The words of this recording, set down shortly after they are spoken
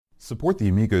Support the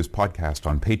Amigos podcast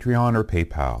on Patreon or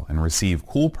PayPal and receive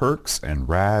cool perks and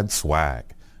rad swag.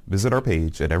 Visit our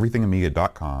page at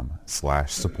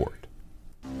everythingamiga.com/support.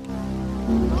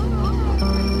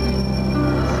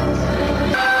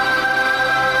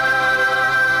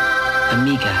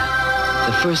 Amiga,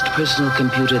 the first personal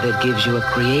computer that gives you a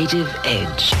creative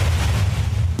edge.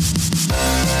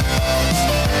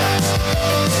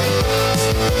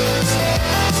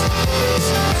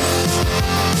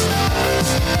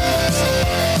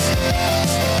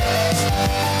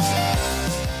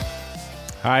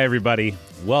 Hi, everybody.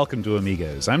 Welcome to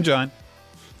Amigos. I'm John.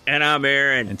 And I'm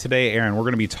Aaron. And today, Aaron, we're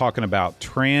going to be talking about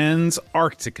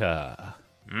Transantarctica.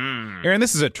 Aaron,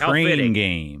 this is a train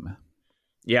game.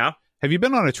 Yeah. Have you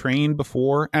been on a train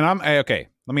before? And okay,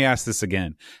 let me ask this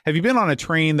again. Have you been on a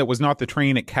train that was not the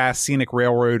train at Cass Scenic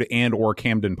Railroad and or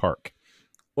Camden Park?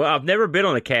 Well, I've never been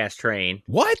on a Cass train.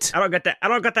 What? I don't got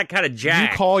that kind of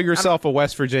jack. You call yourself a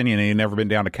West Virginian and you've never been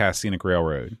down to Cass Scenic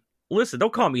Railroad? Listen,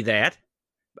 don't call me that.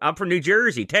 I'm from New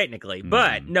Jersey, technically.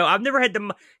 But, no, I've never had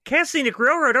the Cass Scenic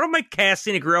Railroad. I don't make Cass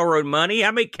Scenic Railroad money.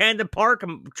 I make Camden Park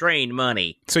train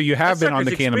money. So you have been on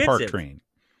the Camden Park train?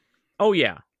 Oh,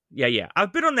 yeah. Yeah.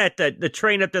 I've been on that the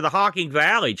train up to the Hocking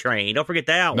Valley train. Don't forget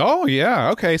that one. Oh,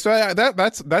 yeah. Okay. So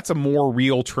that's a more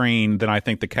real train than I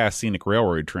think the Cass Scenic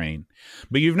Railroad train.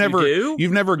 But you've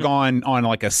never gone on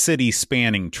like a city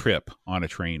spanning trip on a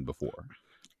train before.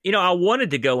 You know, I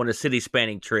wanted to go on a city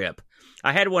spanning trip.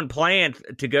 I had one planned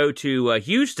to go to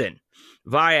Houston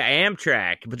via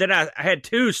Amtrak, but then I had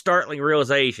two startling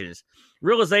realizations.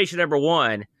 Realization number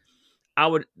one,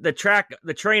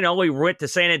 the train only went to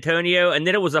San Antonio, and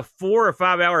then it was a 4 or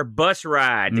 5 hour bus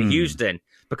ride to Houston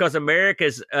because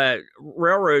America's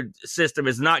railroad system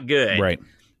is not good. Right.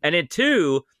 And then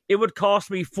two, it would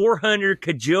cost me $400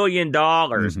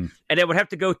 kajillion, and it would have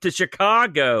to go to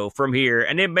Chicago from here,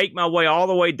 and then make my way all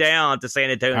the way down to San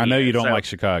Antonio. I know you don't like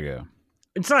Chicago.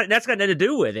 It's not. That's got nothing to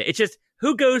do with it. It's just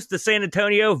who goes to San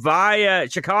Antonio via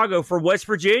Chicago from West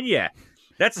Virginia.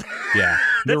 That's yeah.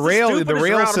 That's the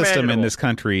rail system in this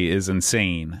country is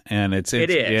insane, and it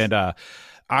is. And I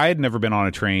had never been on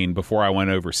a train before I went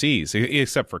overseas,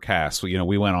 except for Cass. You know,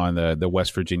 we went on the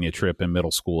West Virginia trip in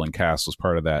middle school, and Cass was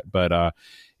part of that. But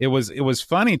it was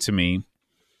funny to me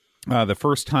the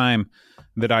first time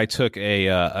that I took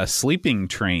a sleeping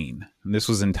train. And this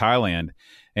was in Thailand.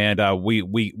 And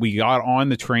we got on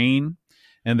the train,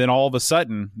 and then all of a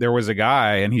sudden there was a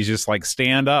guy, and he's just like,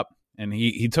 stand up, and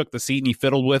he took the seat and he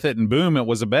fiddled with it, and boom, it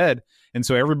was a bed. And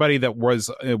so everybody that was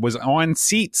on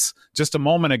seats just a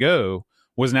moment ago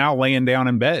was now laying down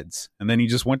in beds, and then he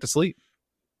just went to sleep.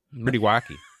 Pretty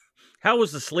wacky. How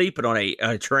was the sleeping on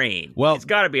a train? Well, it's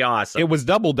got to be awesome. It was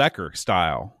double decker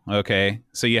style. Okay,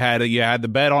 so you had the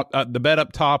bed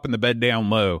up top and the bed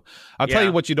down low. I'll tell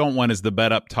you what you don't want is the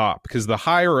bed up top, because the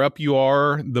higher up you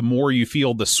are, the more you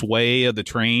feel the sway of the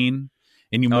train,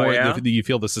 and you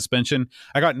feel the suspension.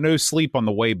 I got no sleep on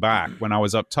the way back when I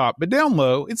was up top, but down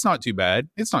low, it's not too bad.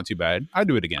 I'd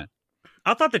do it again.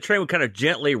 I thought the train would kind of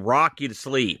gently rock you to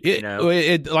sleep.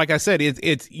 Like I said,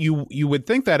 you would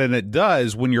think that, and it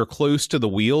does when you're close to the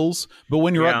wheels. But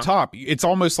when you're up top, it's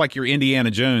almost like you're Indiana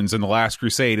Jones in The Last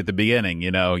Crusade at the beginning. You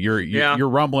know, you're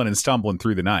rumbling and stumbling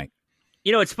through the night.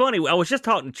 You know, it's funny. I was just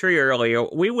talking to Tree earlier.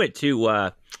 We went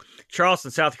to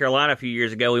Charleston, South Carolina a few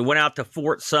years ago. We went out to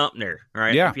Fort Sumter.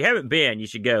 Right? Yeah. If you haven't been, you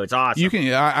should go. It's awesome. You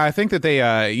can. I think that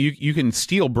they you can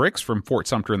steal bricks from Fort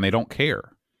Sumter and they don't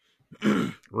care.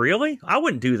 Really? I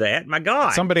wouldn't do that. My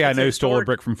God. Somebody I know stole a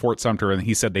brick from Fort Sumter, and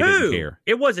he said they didn't care.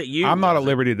 It wasn't you. I'm not at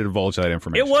liberty to divulge that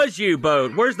information. It was you,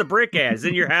 Bode. Where's the brick at? Is it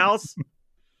in your house?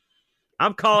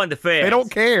 I'm calling the feds. They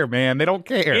don't care, man. They don't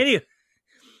care.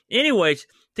 Anyways,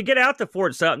 to get out to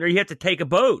Fort Sumter, you have to take a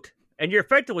boat, and you're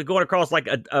effectively going across like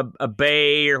a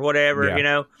bay or whatever, you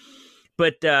know.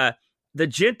 But the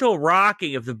gentle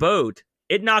rocking of the boat,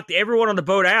 it knocked everyone on the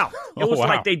boat out. It was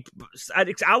like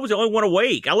I was the only one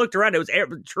awake. I looked around. It was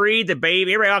Tree, the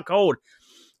baby, everybody out cold.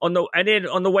 And then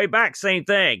on the way back, same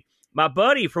thing. My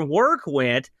buddy from work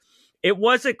went. It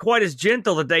wasn't quite as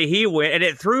gentle the day he went, and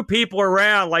it threw people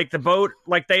around like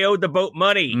they owed the boat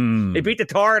money. They beat the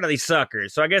tar out of these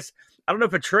suckers. So I guess I don't know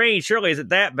if a train surely isn't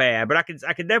that bad, but I can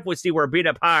definitely see where being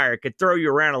up higher could throw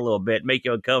you around a little bit, make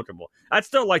you uncomfortable. I'd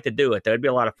still like to do it though; it'd be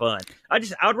a lot of fun.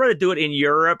 I'd rather do it in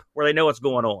Europe where they know what's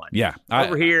going on. Yeah,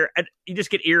 over here you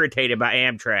just get irritated by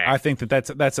Amtrak. I think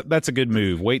that's a good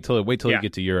move. Wait till you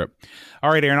get to Europe. All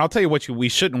right, Aaron, I'll tell you what we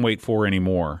shouldn't wait for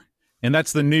anymore, and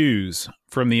that's the news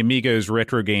from the Amigos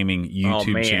Retro Gaming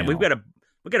YouTube channel. We've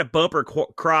got a bumper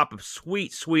crop of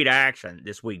sweet action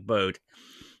this week, Bode.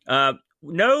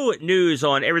 news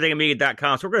on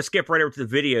everythingamiga.com, so we're going to skip right over to the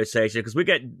video section because we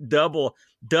got double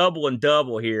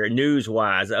here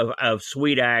news-wise of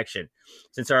sweet action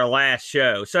since our last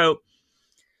show. So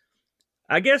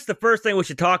I guess the first thing we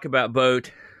should talk about,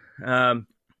 Boat,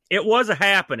 it was a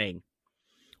happening.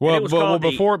 Well,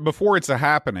 before it's a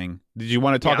happening, did you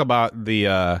want to talk about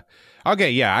the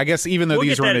okay, yeah, I guess even though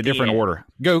these are in a different order.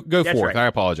 Go forth. Right. I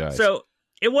apologize. So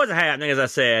it was a happening, as I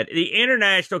said. The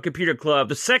International Computer Club,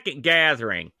 the second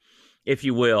gathering, if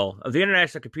you will, of the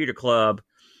International Computer Club.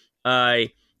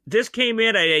 This came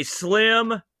in at a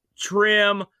slim,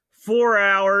 trim, 4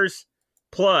 hours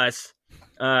plus,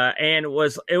 and it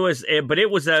was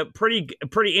a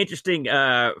pretty interesting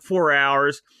 4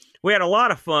 hours. We had a lot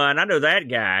of fun. I know that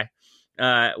guy.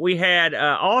 We had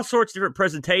all sorts of different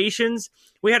presentations.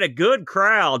 We had a good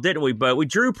crowd, didn't we, Bo? We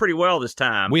drew pretty well this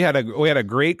time. We had a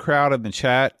great crowd in the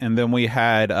chat, and then we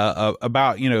had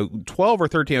about 12 or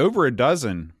 13, over a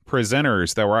dozen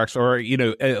presenters that were actually,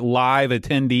 live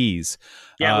attendees.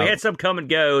 Yeah, we had some come and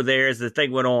go there as the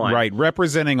thing went on. Right,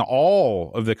 representing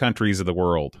all of the countries of the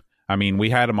world. I mean, we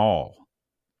had them all.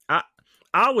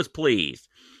 I was pleased.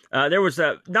 There was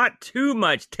not too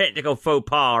much technical faux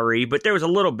pas-ery, but there was a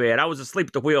little bit. I was asleep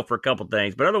at the wheel for a couple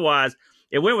things, but otherwise,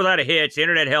 it went without a hitch. The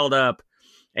internet held up,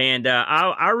 and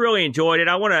I really enjoyed it.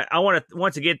 I want to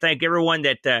once again thank everyone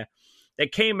that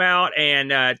came out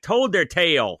and told their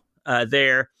tale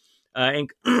there,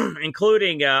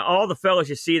 including all the fellows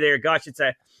you see there. Gosh,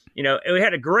 we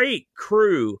had a great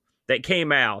crew that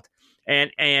came out,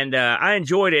 and I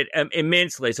enjoyed it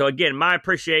immensely. So again, my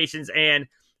appreciations and.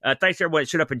 Thanks to everyone that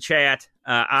showed up in chat.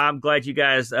 I'm glad you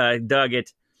guys dug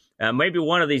it. Maybe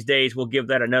one of these days we'll give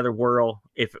that another whirl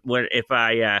if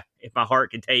my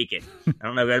heart can take it. I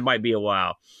don't know. That might be a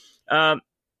while.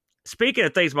 Speaking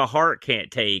of things my heart can't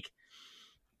take,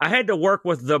 I had to work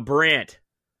with the Brent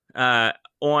on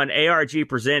ARG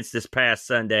Presents this past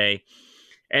Sunday,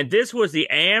 and this was the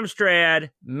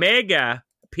Amstrad Mega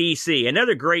PC,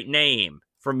 another great name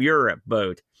from Europe,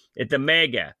 Boat. It's the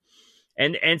Mega,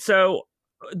 and so.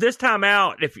 This time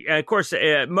out, of course,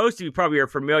 most of you probably are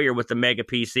familiar with the Mega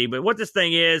PC, but what this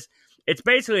thing is, it's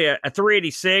basically a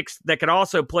 386 that can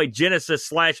also play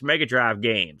Genesis / Mega Drive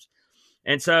games.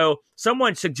 And so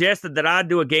someone suggested that I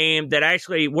do a game that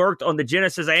actually worked on the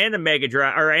Genesis and the Mega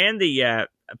Drive, and the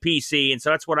PC, and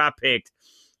so that's what I picked.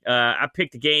 I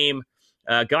picked a game.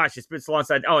 Gosh, it's been so long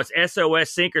since. It's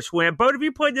SOS Sink or Swim. Boat, have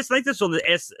you played this? I think this was on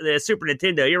the Super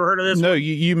Nintendo. You ever heard of this? No,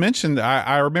 you mentioned.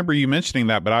 I remember you mentioning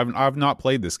that, but I've not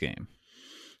played this game.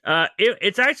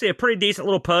 It's actually a pretty decent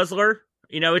little puzzler.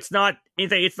 It's not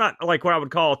anything. It's not like what I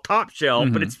would call top shelf,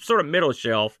 but it's sort of middle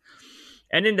shelf.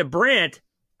 And then the Brent,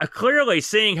 clearly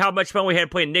seeing how much fun we had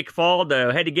playing Nick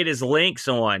Faldo, had to get his links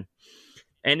on,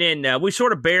 and then we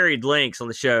sort of buried links on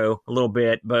the show a little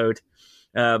bit, Boat.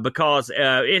 Because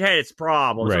it had its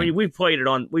problems. Right. I mean, we've played it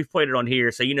on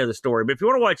here, so you know the story. But if you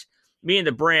want to watch me and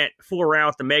the Brent fool around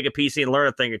with the Mega PC and learn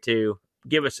a thing or two,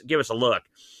 give us a look.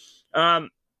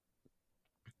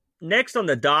 Next on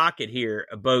the docket here,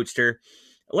 Boatster,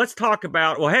 let's talk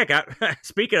about. Well, heck,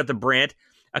 speaking of the Brent,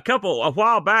 a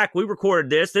while back we recorded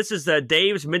this. This is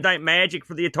Dave's Midnight Magic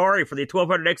for the Atari for the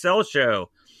 1200 XL show.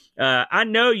 I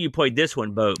know you played this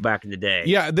one, Boat, back in the day.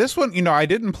 Yeah, this one, I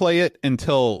didn't play it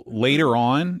until later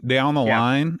on down the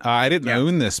line. I didn't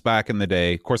own this back in the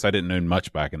day. Of course, I didn't own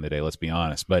much back in the day, let's be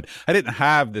honest. But I didn't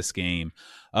have this game.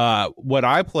 What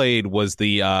I played was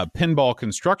the Pinball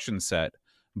Construction Set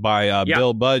by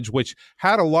Bill Budge, which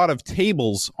had a lot of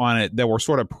tables on it that were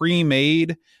sort of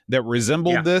pre-made that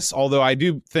resembled this. Although I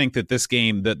do think that this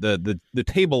game, the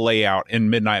table layout in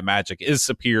Midnight Magic is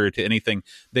superior to anything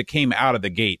that came out of the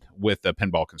gate with the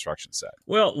Pinball Construction Set.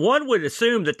 Well, one would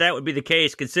assume that would be the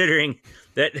case, considering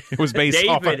that it was based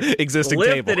off an existing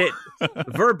table.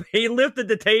 He lifted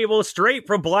the table straight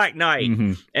from Black Knight,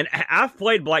 and I've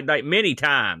played Black Knight many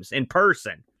times in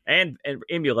person and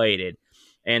emulated.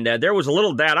 And there was a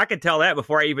little doubt. I could tell that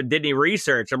before I even did any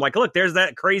research. I'm like, look, there's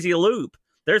that crazy loop.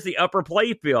 There's the upper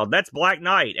playfield. That's Black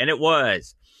Knight. And it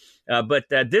was. But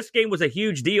this game was a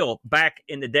huge deal back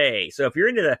in the day. So if you're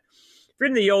into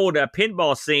the old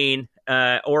pinball scene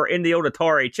or in the old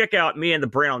Atari, check out me and the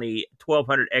Brent on the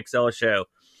 1200 XL show.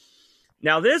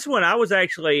 Now, this one, I was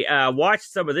actually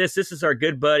watched some of this. This is our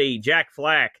good buddy, Jack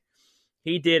Flack.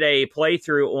 He did a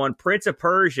playthrough on Prince of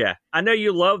Persia. I know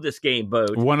you love this game,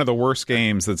 Boat. One of the worst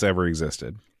games that's ever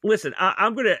existed. listen,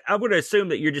 I'm gonna assume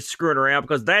that you're just screwing around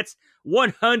because that's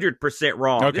 100%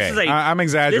 wrong. Okay, I'm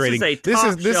exaggerating.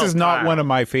 This is not one of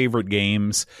my favorite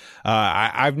games.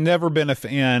 I've never been a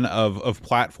fan of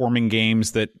platforming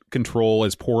games that control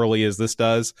as poorly as this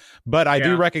does, but I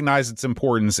do recognize its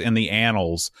importance in the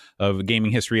annals of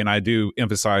gaming history, and I do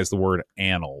emphasize the word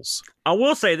annals. I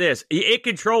will say this: it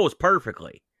controls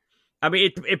perfectly. I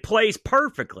mean, it plays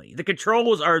perfectly. The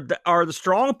controls are the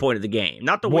strong point of the game,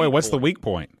 not the weak point. What's the weak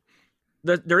point?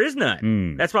 There is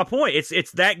none. That's my point.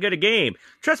 It's that good a game.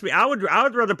 Trust me, I would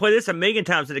rather play this a million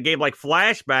times than a game like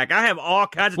Flashback. I have all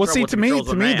kinds of trouble with controls.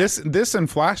 To me, this and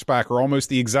Flashback are almost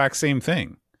the exact same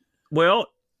thing. Well,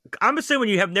 I'm assuming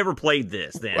you have never played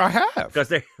this. Then I have, because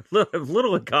they're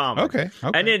little in common. Okay.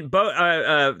 And then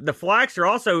the Flaxter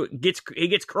also gets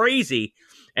crazy.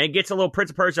 And gets a little Prince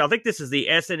of Persia. I think this is the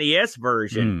SNES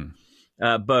version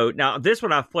boat. Now, this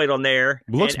one I've played on there.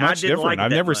 It looks much different.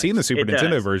 I've never seen the Super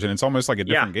Nintendo version. It's almost like a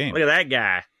different game. Look at that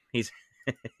guy. He's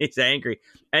angry.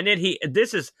 And then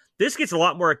this gets a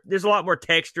lot more. There's a lot more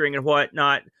texturing and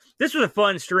whatnot. This was a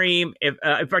fun stream. In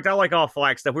fact, I like all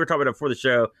Flax stuff. We were talking about it before the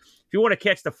show. If you want to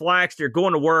catch the Flaxter,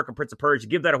 going to work or Prince of Persia,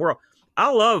 give that a whirl. I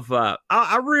love,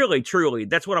 I really, truly,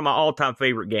 that's one of my all-time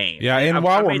favorite games. Yeah, and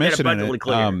while we're mentioning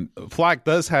it, Flack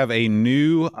does have a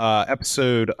new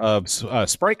episode of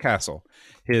Sprite Castle,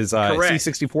 his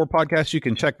C64 podcast. You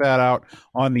can check that out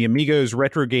on the Amigos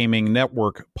Retro Gaming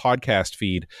Network podcast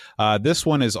feed. This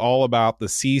one is all about the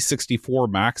C64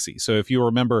 Maxi. So if you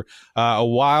remember a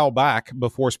while back,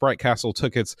 before Sprite Castle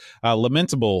took its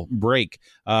lamentable break,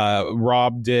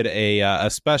 Rob did a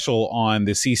special on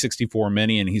the C64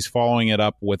 Mini, and he's following it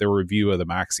up with a review of the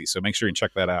Maxi. So make sure you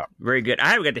check that out. Very good. I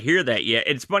haven't got to hear that yet.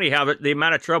 It's funny how the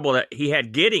amount of trouble that he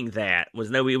had getting that was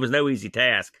no easy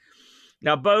task.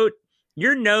 Now, Boat,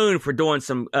 you're known for doing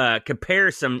some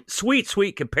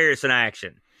sweet comparison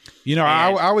action. You know,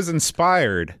 I was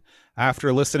inspired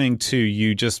after listening to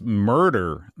you just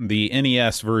murder the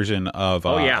NES version of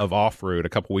Off-Road a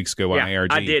couple weeks ago on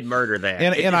ARG. I did murder that,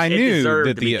 and I knew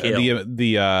that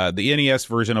the NES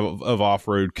version of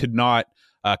Off-Road could not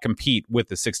compete with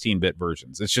the 16-bit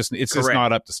versions. It's just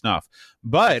not up to snuff.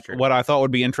 But what I thought would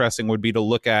be interesting would be to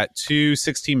look at two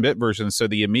 16-bit versions, so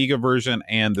the Amiga version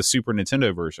and the Super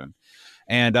Nintendo version.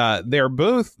 And they're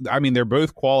both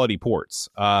quality ports.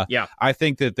 I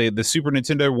think that the Super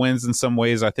Nintendo wins in some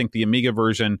ways. I think the Amiga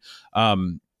version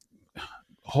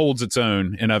holds its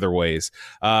own in other ways.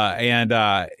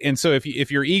 And so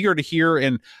if you're eager to hear,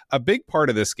 and a big part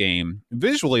of this game,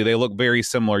 visually they look very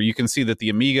similar. You can see that the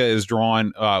Amiga is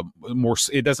drawn more.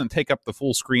 It doesn't take up the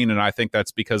full screen, and I think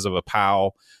that's because of a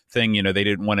PAL thing. You know, they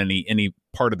didn't want any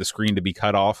part of the screen to be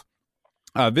cut off.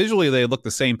 Visually, they look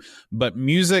the same, but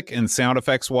music and sound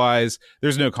effects wise,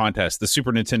 there's no contest. The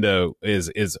Super Nintendo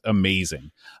is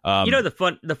amazing. You know,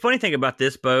 the funny thing about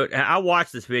this, Boat, I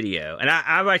watched this video, and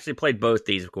I've actually played both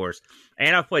these, of course,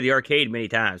 and I've played the arcade many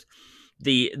times.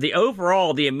 The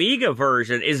overall, the Amiga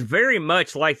version is very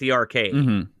much like the arcade,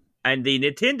 and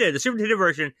the Super Nintendo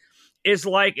version is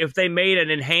like if they made an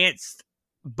enhanced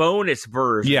bonus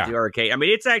version of the arcade. I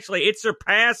mean, it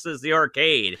surpasses the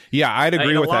arcade. Yeah, I'd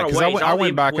agree with that, because I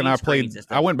went back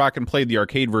and played the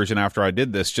arcade version after I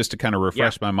did this, just to kind of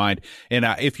refresh my mind. And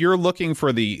if you're looking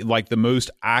for the most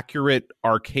accurate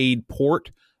arcade port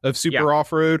of Super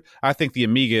Off-Road, I think the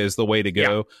Amiga is the way to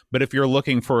go. Yeah. But if you're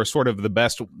looking for sort of the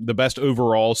best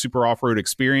overall Super Off-Road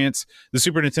experience, the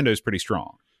Super Nintendo is pretty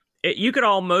strong. You could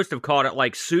almost have called it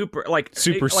like super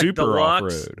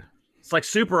Off-Road. It's like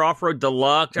Super Off-Road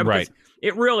Deluxe. I mean, right.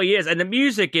 It really is. And the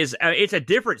music is, it's a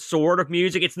different sort of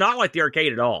music. It's not like the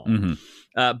arcade at all.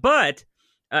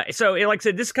 So like I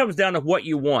said, this comes down to what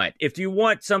you want. If you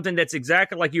want something that's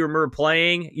exactly like you remember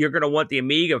playing, you're going to want the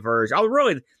Amiga version.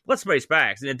 Let's face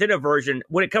facts. The Nintendo version,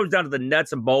 when it comes down to the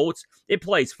nuts and bolts, it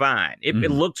plays fine.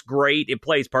 It looks great. It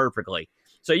plays perfectly.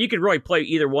 So you could really play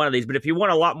either one of these. But if you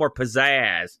want a lot more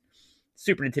pizzazz,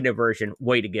 Super Nintendo version,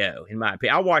 way to go, in my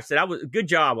opinion. I watched it. Good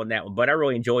job on that one, but I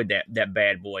really enjoyed that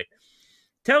bad boy.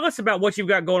 Tell us about what you've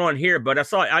got going on here, but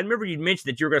I remember you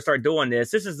mentioned that you were going to start doing this.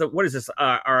 This is what is this,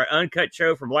 our uncut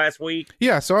show from last week?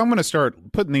 Yeah, so I'm going to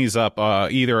start putting these up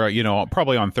either,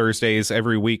 probably on Thursdays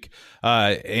every week.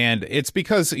 And it's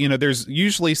because, there's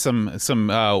usually some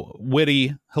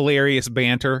witty, hilarious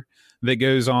banter that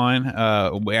goes on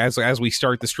as we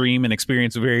start the stream and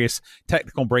experience various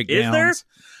technical breakdowns. Is there?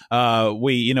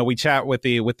 We chat with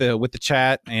the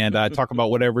chat and talk about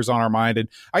whatever's on our mind. And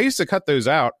I used to cut those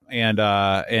out and do,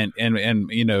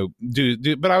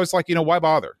 but I was like, why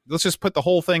bother? Let's just put the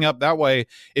whole thing up. That way,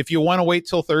 if you want to wait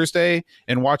till Thursday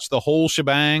and watch the whole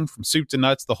shebang from soup to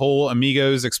nuts, the whole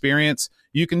Amigos experience,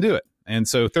 you can do it. And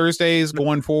so Thursdays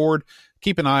going forward,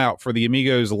 keep an eye out for the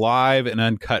Amigos live and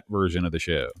uncut version of the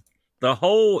show.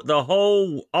 All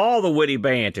the witty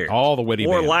banter. All the witty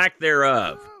banter. Or lack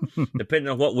thereof, depending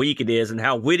on what week it is and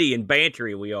how witty and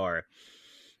bantery we are.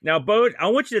 Now, Bo, I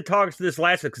want you to talk to this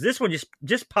last one, because this one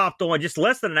just popped on just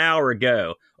less than an hour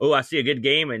ago. Oh, I see a good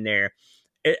game in there.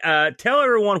 Tell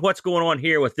everyone what's going on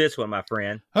here with this one, my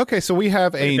friend. Okay, so we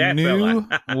have a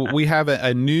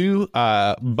new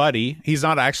buddy. He's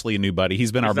not actually a new buddy.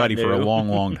 He's been our buddy for a long,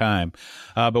 long time.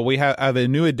 But we have a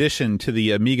new addition to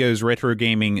the Amigos Retro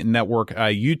Gaming Network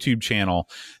YouTube channel.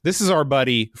 This is our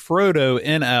buddy Frodo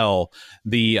NL,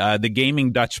 the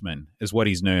Gaming Dutchman is what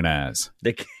he's known as.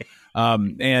 He's a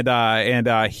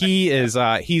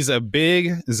big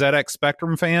ZX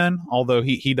Spectrum fan, although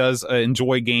he does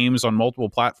enjoy games on multiple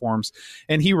platforms,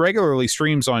 and he regularly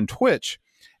streams on Twitch.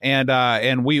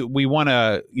 And we want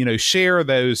to share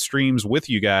those streams with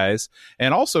you guys,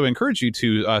 and also encourage you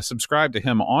to subscribe to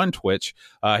him on Twitch.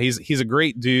 He's a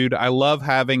great dude. I love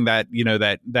having that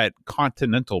that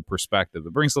continental perspective.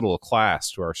 It brings a little class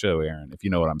to our show, Aaron, if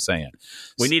you know what I'm saying.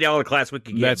 We need all the class we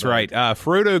can get. That's right.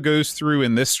 Frodo goes through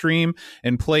in this stream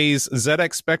and plays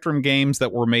ZX Spectrum games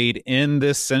that were made in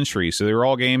this century. So they're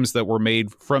all games that were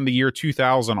made from the year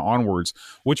 2000 onwards,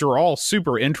 which are all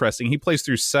super interesting. He plays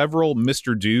through several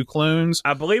Mr. Do clones.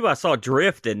 I believe I saw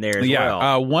Drift in there as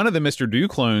well. One of the Mr. Do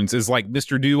clones is like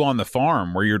Mr. Do on the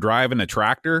farm, where you're driving a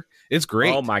tractor. It's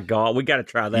great. Oh my God, we got to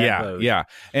try that. Yeah.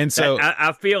 And so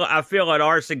I feel an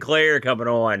R. Sinclair coming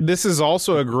on. This is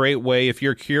also a great way if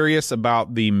you're curious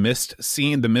about the Mist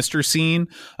scene, the Mister scene.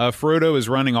 Frodo is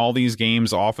running all these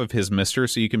games off of his Mister,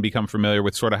 so you can become familiar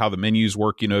with sort of how the menus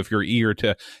work. If you're eager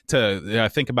to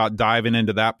think about diving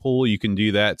into that pool, you can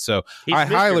do that. So I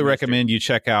highly recommend you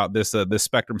check out this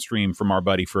Spectrum stream from our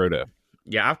buddy Frodo.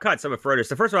 Yeah, I've caught some of Frodo.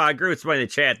 So first of all, I agree with somebody in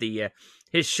the chat.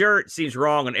 His shirt seems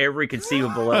wrong on every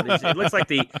conceivable level. It looks like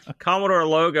the Commodore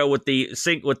logo with the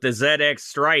ZX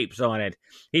stripes on it.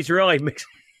 He's really mixed.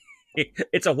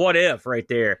 It's a what if right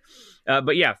there.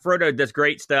 But yeah, Frodo does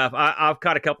great stuff. I've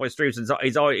caught a couple of streams, and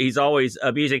he's always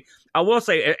abusing. I will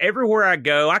say, everywhere I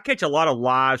go, I catch a lot of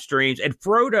live streams, and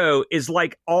Frodo is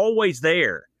like always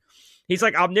there. He's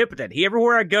like omnipotent.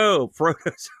 Everywhere I go,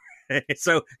 Frodo's.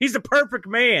 So he's the perfect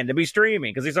man to be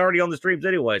streaming, because he's already on the streams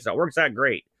anyway. So it works out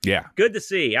great. Yeah. Good to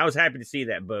see. I was happy to see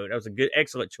that, Boat. That was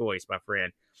excellent choice, my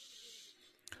friend.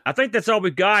 I think that's all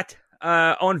we've got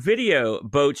on video,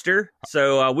 Boatster.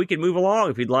 So we can move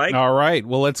along if you'd like. All right.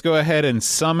 Well, let's go ahead and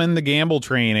summon the Gamble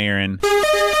Train, Aaron.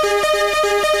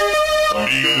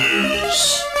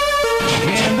 News.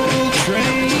 Gamble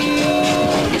Train.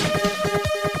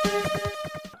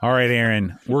 All right,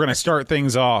 Aaron. We're going to start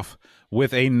things off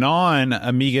with a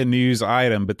non-Amiga news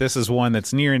item, but this is one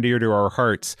that's near and dear to our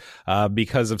hearts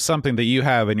because of something that you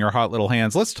have in your hot little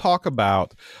hands. Let's talk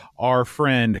about our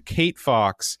friend Kate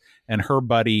Fox and her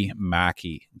buddy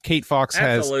Mackie. Kate Fox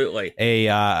has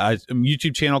a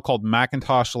YouTube channel called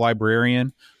Macintosh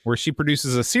Librarian, where she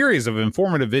produces a series of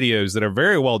informative videos that are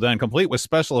very well done, complete with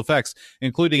special effects,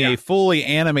 including a fully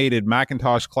animated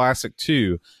Macintosh Classic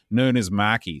 2 known as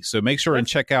Mackie. So make sure and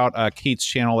check out Kate's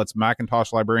channel. That's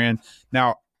Macintosh Librarian.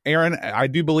 Now, Aaron, I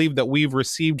do believe that we've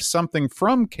received something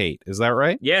from Kate. Is that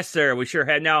right? Yes, sir. We sure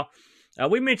have. Now,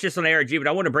 we mentioned this on ARG, but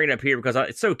I want to bring it up here because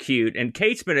it's so cute. And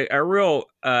Kate's been a real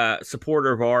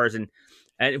supporter of ours. And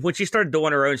when she started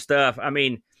doing her own stuff, I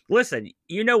mean, listen,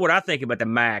 you know what I think about the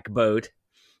Mac, Boat.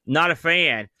 Not a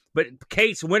fan, but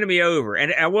Kate's winning me over.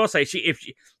 And I will say,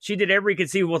 she did every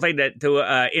conceivable thing to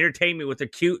entertain me with the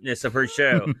cuteness of her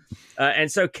show.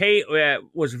 And so Kate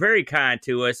was very kind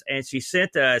to us, and she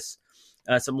sent us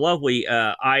some lovely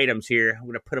items here. I'm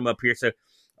going to put them up here. So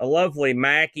a lovely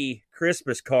Mackie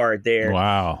Christmas card there.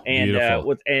 Wow. And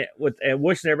with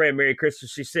wishing everybody a Merry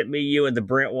Christmas. She sent me, you, and the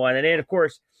Brent one. And then, of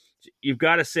course, you've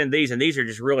got to send these, and these are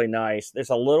just really nice.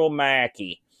 There's a little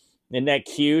Mackie. Isn't that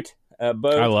cute?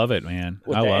 Boat. I love it, man.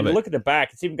 I love it. Look at the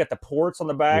back. It's even got the ports on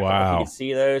the back. Wow. I don't know if you can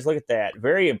see those. Look at that.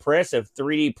 Very impressive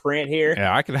 3D print here.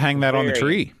 Yeah, I could hang that on the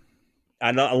tree. I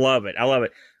love it. I love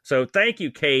it. So thank you,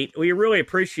 Kate. We really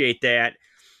appreciate that.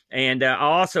 And I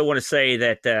also want to say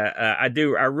that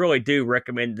I really do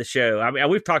recommend the show. I mean,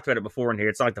 we've talked about it before in here.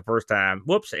 It's not like the first time.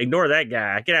 Whoops, ignore that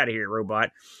guy. Get out of here,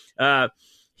 robot.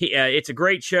 It's a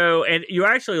great show, and you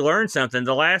actually learned something.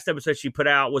 The last episode she put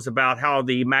out was about how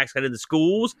the Macs got into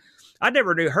schools. I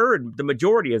never heard the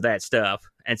majority of that stuff,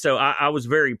 and so I was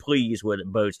very pleased with it,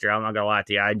 Boatster. I'm not going to lie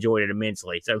to you. I enjoyed it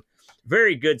immensely. So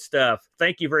very good stuff.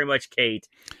 Thank you very much, Kate.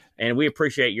 And we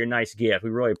appreciate your nice gift.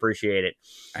 We really appreciate it.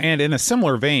 And in a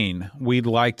similar vein, we'd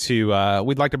like to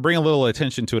bring a little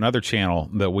attention to another channel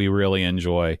that we really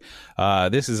enjoy.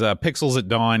 This is Pixels at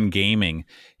Dawn Gaming.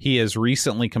 He has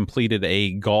recently completed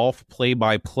a golf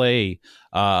play-by-play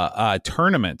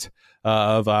tournament.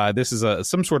 This is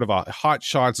some sort of a Hot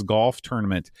Shots golf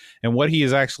tournament, and what he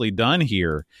has actually done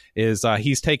here is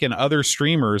he's taken other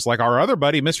streamers like our other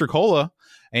buddy Mr. Cola,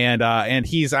 and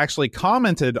he's actually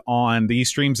commented on these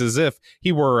streams as if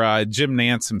he were Jim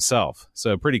Nance himself.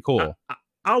 So pretty cool.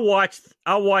 I watched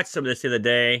some of this the other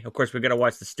day. Of course, we got to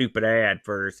watch the stupid ad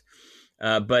first,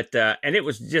 but it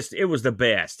was the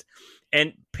best.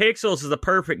 And Pixels is the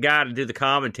perfect guy to do the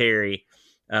commentary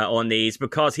on these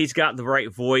because he's got the right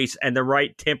voice and the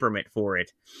right temperament for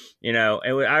it, and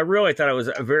I really thought it was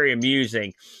very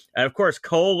amusing. And of course,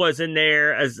 Cole was in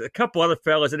there as a couple other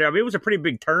fellas in there. I mean, it was a pretty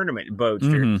big tournament in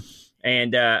Boatster. Mm-hmm.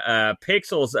 And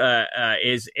Pixels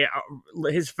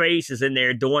his face is in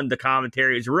there doing the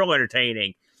commentary. It's real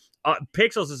entertaining.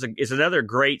 Pixels is another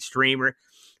great streamer.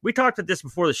 We talked about this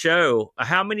before the show.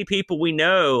 How many people we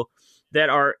know that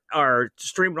are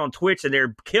streaming on Twitch and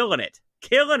they're killing it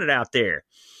out there.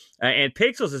 And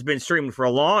Pixels has been streaming for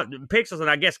Pixels and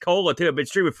I guess Cola too have been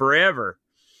streaming forever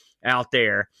out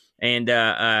there. And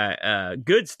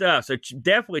good stuff. So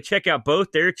definitely check out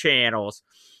both their channels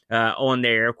on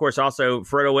there. Of course, also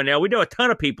Frodo and El. We know a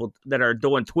ton of people that are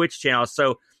doing Twitch channels.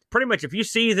 So pretty much if you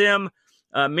see them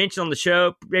mentioned on the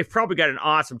show, they've probably got an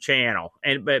awesome channel.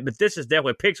 But this is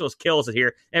definitely Pixels kills it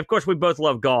here. And of course, we both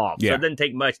love golf. Yeah. So it doesn't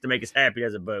take much to make us happy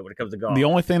as a boat when it comes to golf. The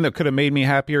only thing that could have made me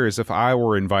happier is if I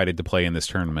were invited to play in this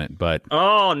tournament. But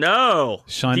oh no,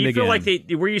 shunned do you again. feel like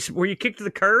were you kicked to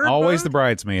the curb? Always the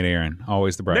bridesmaid, Aaron.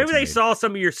 Always the bridesmaid. Maybe they saw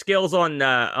some of your skills on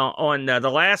the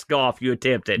last golf you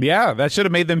attempted. Yeah, that should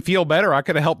have made them feel better. I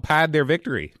could have helped pad their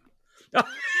victory. I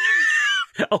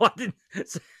didn't.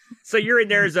 So you're in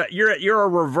there as you're a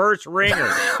reverse ringer.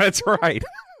 That's right.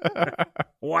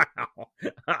 Wow.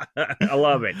 I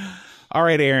love it. All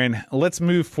right, Aaron, let's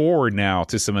move forward now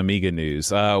to some Amiga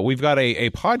news. We've got a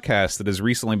podcast that has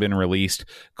recently been released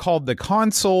called the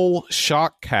Console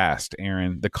Shockcast,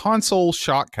 Aaron. The Console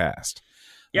Shockcast.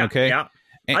 Yeah. Okay. Yeah.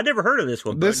 I never heard of this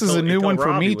one. This is a new one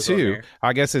for me too.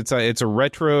 I guess it's a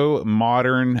retro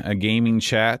modern gaming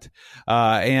chat,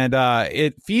 and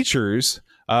it features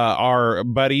our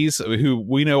buddies who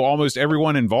we know almost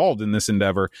everyone involved in this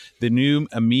endeavor, the new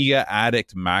Amiga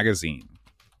Addict magazine.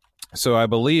 So I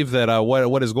believe that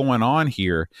what is going on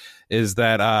here is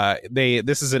that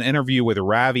this is an interview with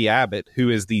Ravi Abbott, who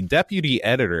is the deputy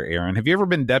editor. Aaron, have you ever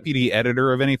been deputy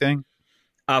editor of anything?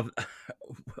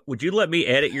 Would you let me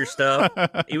edit your stuff,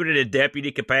 even in a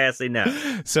deputy capacity? No.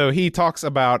 So he talks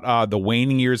about the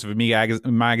waning years of Amiga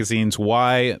magazines,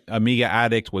 why Amiga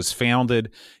Addict was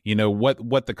founded,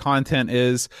 what the content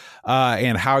is,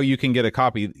 and how you can get a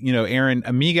copy. Aaron,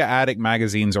 Amiga Addict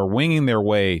magazines are winging their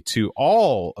way to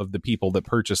all of the people that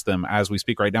purchase them as we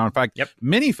speak right now. In fact,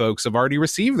 Many folks have already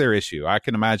received their issue. I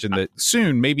can imagine that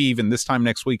soon, maybe even this time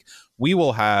next week, we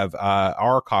will have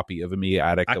our copy of Amiga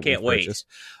Addict that we've purchased.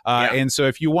 And so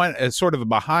if you want a sort of a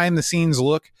behind-the-scenes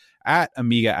look at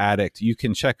Amiga Addict, you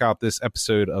can check out this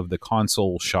episode of the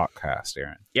Console Shockcast,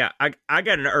 Aaron. Yeah, I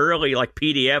got an early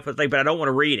PDF thing, but I don't want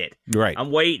to read it. Right.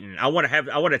 I'm waiting. I want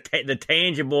the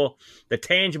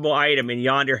tangible item in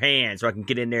yonder hand so I can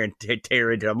get in there and tear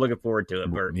into it. I'm looking forward to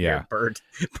it, Bert. Yeah. Bert.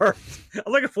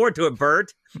 I'm looking forward to it,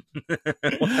 Bert.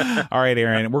 All right,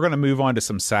 Aaron, we're going to move on to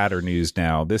some sadder news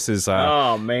now. This is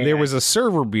oh man, there was a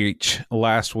server breach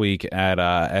last week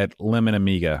at Lemon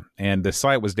Amiga, and the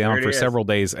site was down for several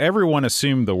days. Everyone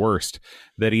assumed the worst,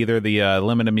 that either the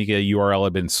Lemon Amiga URL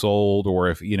had been sold or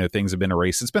if things have been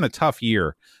erased. It's been a tough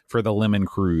year for the Lemon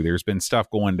crew. There's been stuff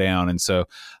going down, and so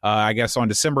I guess on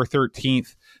December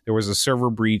 13th there was a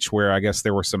server breach where I guess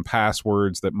there were some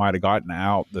passwords that might have gotten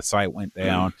out. The site went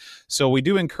down. So we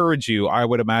do encourage you. I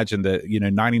would imagine that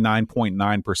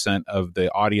 99.9% of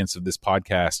the audience of this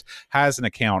podcast has an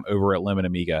account over at Lemon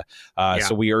Amiga.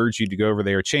 So we urge you to go over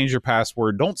there, change your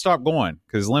password. Don't stop going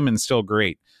because Lemon's still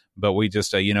great. But we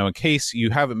just, in case you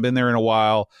haven't been there in a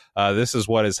while, this is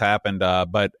what has happened.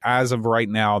 But as of right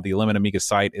now, the Lemon Amiga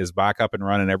site is back up and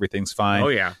running. Everything's fine. Oh,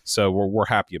 yeah. So we're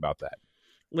happy about that.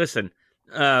 Listen,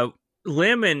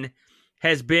 Lemon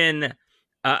has been,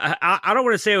 I don't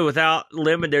want to say without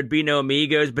Lemon there'd be no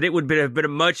Amigos, but it would have been a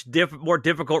much more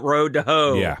difficult road to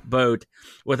hoe boat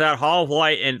without Hall of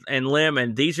Light and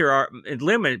Lemon. These are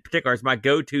Lemon in particular is my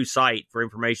go-to site for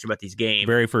information about these games.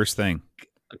 Very first thing.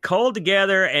 Called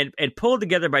together and pulled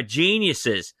together by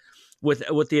geniuses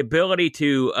with the ability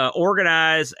to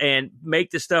organize and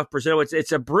make the stuff presentable.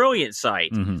 It's a brilliant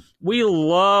site. Mm-hmm. We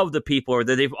love the people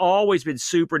that they've always been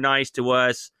super nice to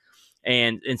us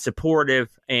and supportive.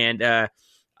 And I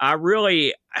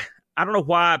don't know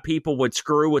why people would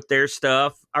screw with their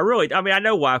stuff. I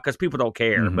know why, because people don't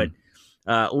care. Mm-hmm.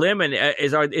 But Lemon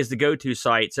is the go-to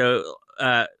site. So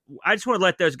I just want to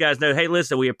let those guys know, hey,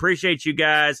 listen, we appreciate you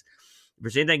guys. If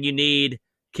there's anything you need,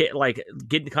 get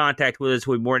in contact with us.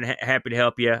 We're more than happy to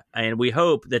help you. And we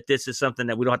hope that this is something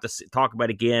that we don't have to talk about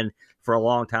again for a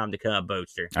long time to come,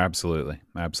 Boatster. Absolutely.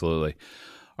 Absolutely.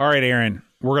 All right, Aaron,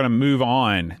 we're going to move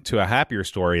on to a happier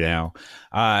story now.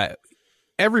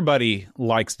 Everybody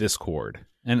likes Discord.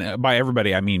 And by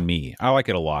everybody, I mean me. I like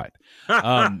it a lot.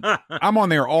 I'm on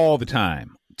there all the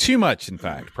time. Too much, in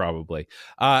fact, probably.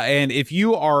 And if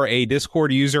you are a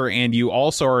Discord user and you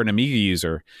also are an Amiga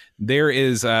user, there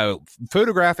is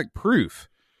photographic proof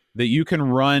that you can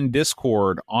run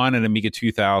Discord on an Amiga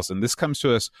 2000. This comes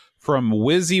to us from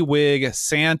WYSIWYG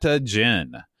Santa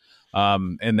Jen.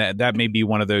 And that may be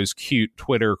one of those cute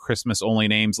Twitter Christmas-only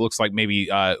names. Looks like maybe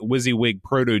WYSIWYG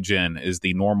Protogen is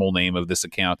the normal name of this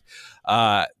account.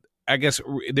 I guess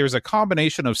there's a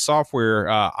combination of software,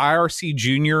 IRC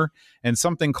Junior and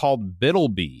something called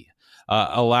Bittleby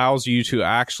allows you to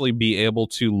actually be able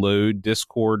to load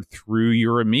Discord through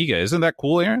your Amiga. Isn't that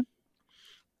cool, Aaron?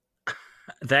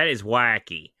 That is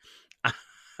wacky.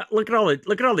 Look at all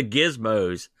the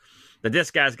gizmos that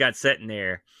this guy's got sitting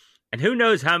there. And who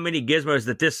knows how many gizmos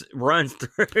that this runs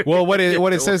through. Well, what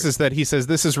it says is that he says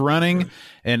this is running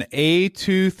an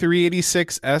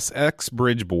A2386SX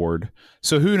bridge board.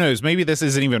 So who knows? Maybe this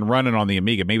isn't even running on the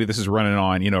Amiga. Maybe this is running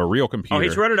on, a real computer. Oh,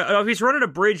 he's running a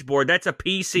bridge board. That's a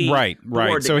PC. Right.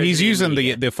 So he's using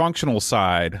the functional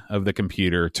side of the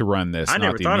computer to run this. I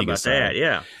never thought about that.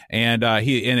 Yeah. And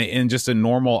he in just a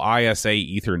normal ISA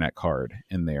Ethernet card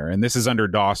in there, and this is under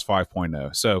DOS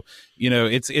 5.0. So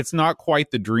it's not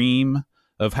quite the dream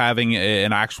of having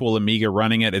an actual Amiga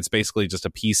running it. It's basically just a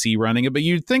PC running it. But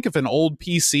you'd think if an old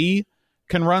PC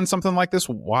can run something like this,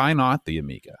 why not the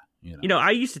Amiga? I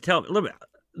used to tell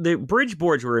the bridge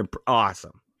boards were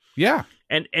awesome. Yeah.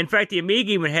 And in fact, the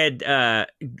Amiga even had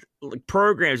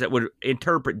programs that would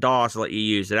interpret DOS and let you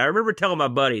use it. I remember telling my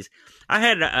buddies,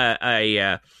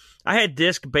 I had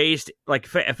disk-based,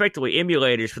 effectively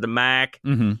emulators for the Mac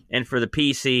and for the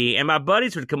PC, and my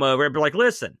buddies would come over and be like,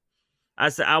 "Listen,"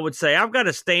 I would say, "I've got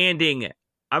a standing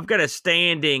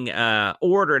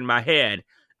order in my head.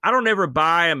 I don't ever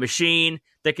buy a machine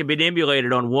that can be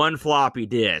emulated on one floppy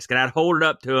disk." And I'd hold it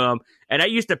up to them, and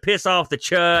that used to piss off the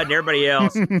Chud and everybody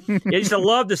else. I used to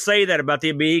love to say that about the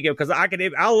Amiga because I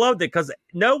loved it because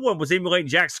no one was emulating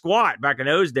jack squat back in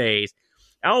those days.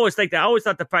 I always thought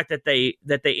the fact that they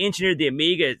engineered the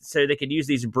Amiga so they could use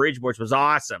these bridge boards was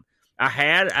awesome. I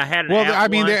had an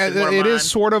it is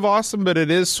sort of awesome, but it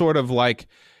is sort of like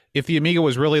if the Amiga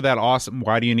was really that awesome,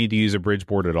 why do you need to use a bridge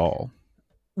board at all?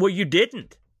 Well, you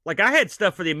didn't. I had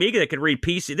stuff for the Amiga that could read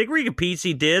PC. They could read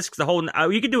PC discs.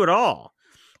 You could do it all.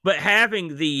 But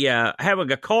having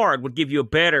a card would give you a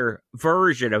better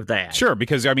version of that. Sure,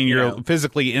 because you're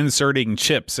physically inserting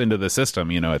chips into the system.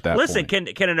 At that. Listen,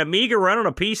 point. Can an Amiga run on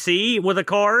a PC with a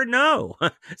card? No.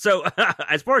 So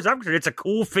as far as I'm concerned, it's a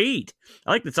cool feat.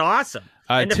 I think it's awesome.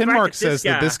 Tinmark says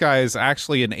that this guy is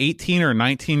actually an 18 or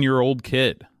 19-year-old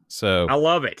kid. So I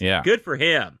love it. Yeah, good for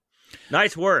him.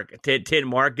 Nice work,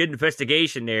 Tinmark. Good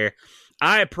investigation there.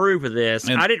 I approve of this.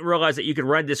 I didn't realize that you could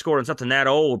run Discord on something that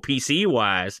old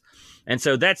PC-wise. And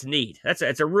so that's neat. That's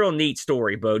a real neat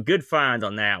story, Bo. Good find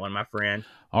on that one, my friend.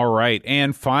 All right.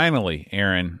 And finally,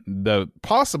 Aaron,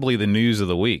 possibly the news of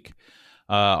the week.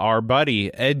 Our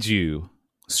buddy, Edu,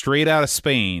 straight out of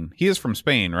Spain. He is from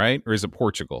Spain, right? Or is it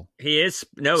Portugal? He is.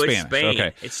 No, Spanish. It's Spain.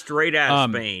 Okay. It's straight out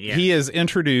of Spain. Yeah. He has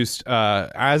introduced,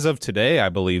 as of today, I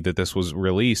believe that this was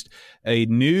released, a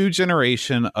new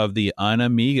generation of the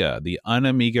Unamiga, the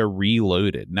Unamiga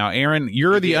Reloaded. Now, Aaron,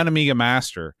 you're the Unamiga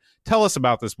master. Tell us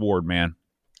about this board, man.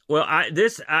 Well,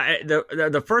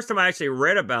 the first time I actually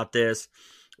read about this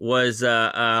was,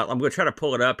 I'm going to try to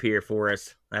pull it up here for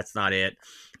us. That's not it.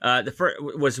 The first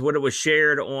was when it was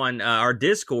shared on our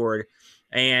Discord,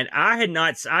 and I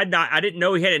didn't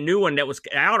know he had a new one that was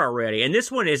out already. And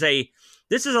this is a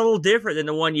little different than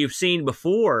the one you've seen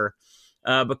before,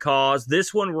 because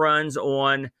this one runs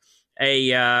on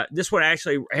this one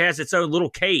actually has its own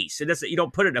little case. You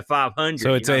don't put it in a 500.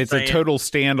 So it's a total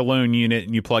standalone unit,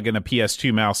 and you plug in a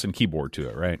PS2 mouse and keyboard to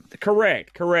it, right?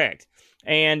 Correct.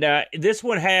 And this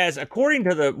one has, according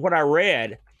to what I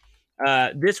read.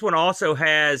 This one also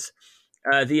has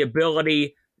the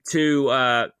ability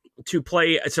to to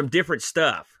play some different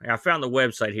stuff. I found the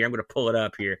website here. I'm going to pull it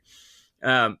up here.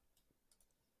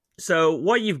 So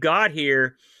what you've got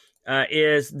here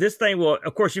is this thing will,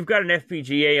 of course, you've got an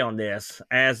FPGA on this,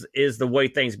 as is the way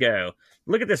things go.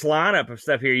 Look at this lineup of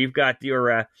stuff here. You've got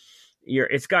your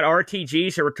it's got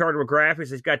RTG, so retardable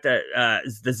graphics. It's got the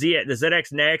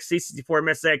ZX Next, C64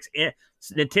 MSX,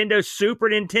 Nintendo Super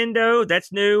Nintendo.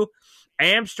 That's new.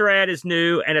 Amstrad is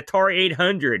new, and Atari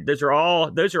 800. Those are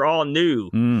all new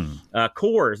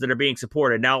cores that are being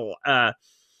supported. Now,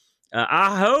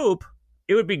 I hope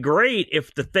it would be great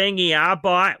if the thingy I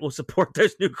bought will support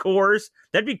those new cores.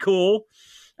 That'd be cool.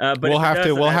 But we'll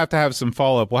have to have some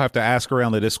follow up. We'll have to ask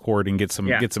around the Discord and get some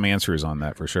answers on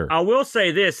that for sure. I will say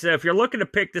this: if you're looking to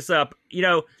pick this up,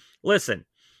 listen,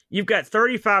 you've got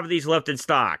 35 of these left in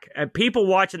stock, and people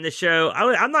watching this show.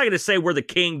 I'm not going to say we're the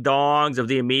king dongs of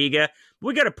the Amiga.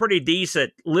 We got a pretty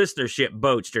decent listenership,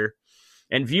 Boatster,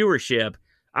 and viewership.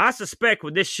 I suspect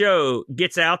when this show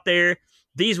gets out there,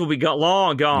 these will be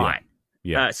long gone.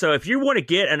 Yeah. So if you want to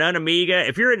get an Amiga,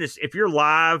 if you're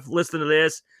live listening to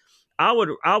this, I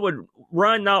would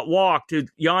run, not walk, to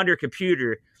Yonder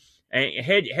Computer and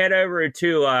head over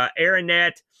to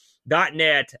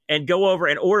Aaronnet.net and go over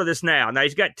and order this now. Now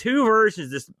he's got two versions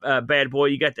of this bad boy.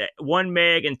 You got the 1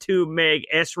 meg and 2 meg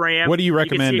SRAM. What do you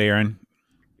recommend, Aaron?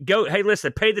 Hey,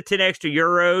 listen, pay the 10 extra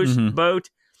euros,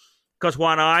 Boat, because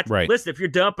why not? Right. Listen, if you're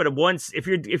dumping if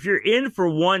you're in for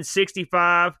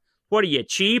 165, what are you,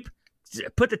 cheap?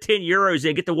 Put the 10 euros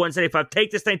in, get the 175.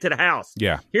 Take this thing to the house.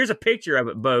 Yeah. Here's a picture of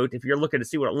it, Boat, if you're looking to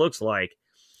see what it looks like.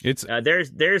 It's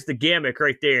there's the gimmick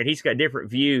right there, and he's got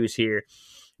different views here.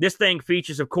 This thing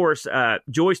features, of course,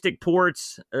 joystick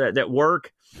ports that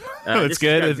work. That's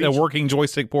good. A working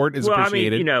joystick port is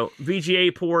appreciated. I mean,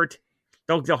 VGA port.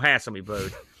 Don't hassle me,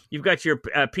 Boat. You've got your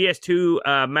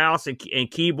PS2 mouse and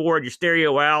keyboard, your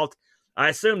stereo out. I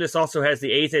assume this also has the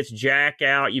 1/8 inch jack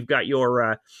out. You've got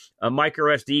your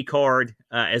micro SD card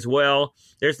as well.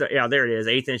 There it is,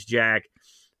 1/8 inch jack.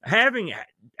 Having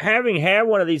had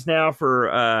one of these now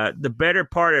for the better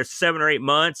part of 7 or 8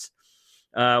 months,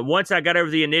 once I got over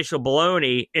the initial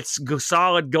baloney, it's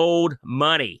solid gold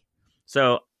money.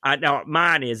 So now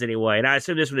mine is anyway, and I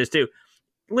assume this one is too.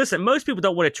 Listen, most people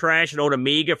don't want to trash an old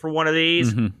Amiga for one of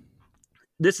these. Mm-hmm.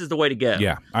 This is the way to go.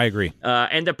 Yeah, I agree.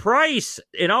 And the price,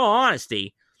 in all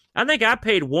honesty, I think I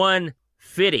paid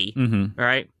 $150,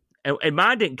 right? And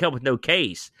mine didn't come with no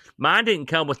case. Mine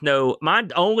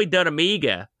only done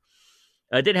Amiga.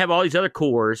 Didn't have all these other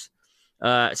cores.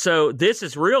 So this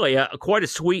is really quite a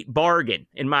sweet bargain,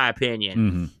 in my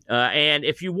opinion. And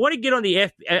if you want to get on the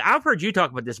I've heard you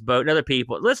talk about this, Boat, and other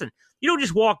people. Listen, you don't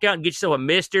just walk out and get yourself a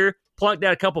Mister, plunk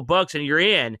down a couple bucks, and you're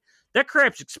in. That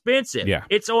crap's expensive. Yeah.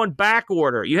 It's on back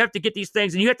order. You have to get these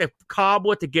things, and you have to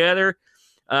cobble it together,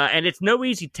 and it's no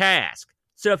easy task.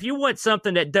 So if you want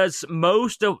something that does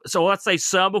let's say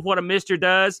some of what a Mister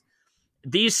does,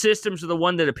 these systems are the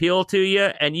one that appeal to you,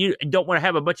 and you don't want to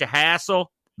have a bunch of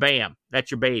hassle. Bam,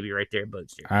 that's your baby right there,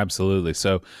 Boatster. Absolutely.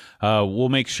 So we'll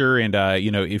make sure, and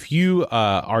if you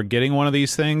are getting one of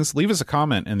these things, leave us a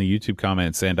comment in the YouTube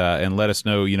comments and let us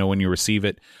know, when you receive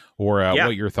it or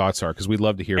what your thoughts are, because we'd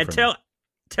love to hear from you.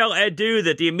 Tell Edu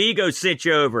that the Amigo sent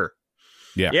you over.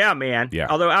 Yeah, man. Yeah.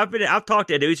 Although I've talked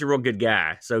to Edu, he's a real good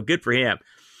guy, so good for him.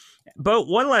 But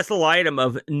one last little item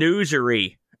of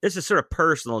newsery. This is sort of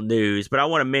personal news, but I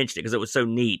want to mention it because it was so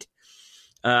neat.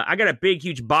 I got a big,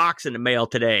 huge box in the mail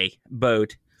today,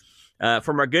 Boat,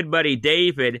 from our good buddy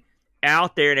David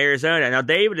out there in Arizona. Now,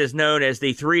 David is known as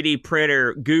the 3D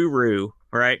printer guru,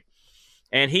 right?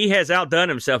 And he has outdone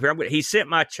himself here. He sent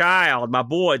my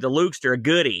boy, the Lukester, a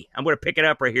goodie. I'm going to pick it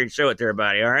up right here and show it to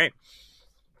everybody, all right?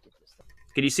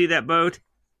 Can you see that, Boat?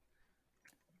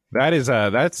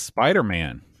 That's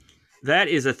Spider-Man. That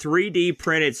is a 3D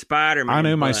printed Spider-Man. I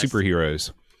know my bust.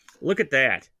 superheroes. Look at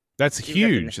that. That's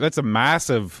huge. That's a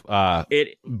massive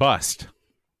bust.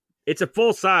 It's a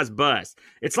full-size bust.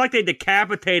 It's like they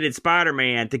decapitated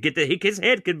Spider-Man to get his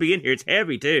head could be in here. It's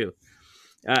heavy, too.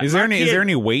 Is there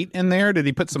any weight in there? Did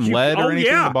he put some lead or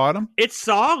anything at the bottom? It's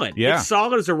solid. Yeah. It's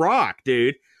solid as a rock,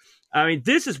 dude. I mean,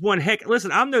 this is one heck.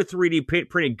 Listen, I'm no 3D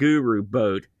printing guru,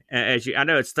 Boat. I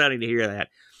know it's stunning to hear that.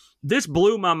 This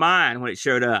blew my mind when it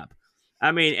showed up.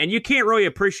 I mean, and you can't really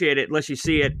appreciate it unless you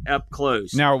see it up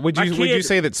close. Now, would you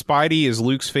say that Spidey is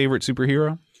Luke's favorite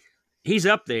superhero? He's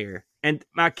up there. And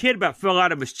my kid about fell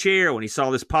out of his chair when he saw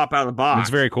this pop out of the box. It's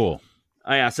very cool.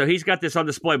 Yeah, so he's got this on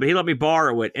display, but he let me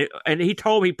borrow it. And he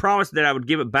promised that I would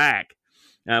give it back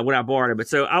when I borrowed it. But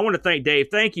so I want to thank Dave.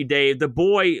 Thank you, Dave. The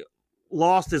boy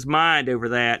lost his mind over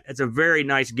that. It's a very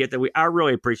nice gift I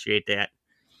really appreciate that.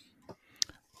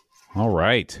 All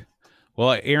right.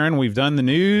 Well, Aaron, we've done the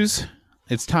news.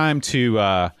 It's time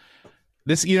to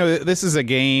this is a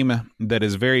game that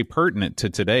is very pertinent to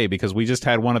today because we just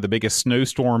had one of the biggest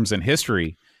snowstorms in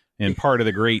history in part of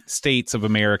the great states of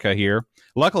America here.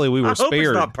 Luckily, we were spared.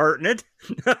 It's not pertinent.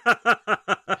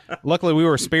 Luckily, we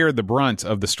were spared the brunt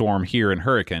of the storm here in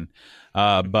Hurricane.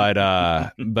 But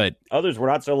others were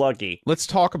not so lucky. Let's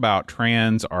talk about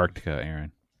Transantarctica,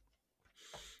 Aaron.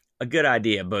 A good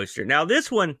idea, Boaster. Now, this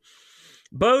one,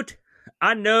 Boat,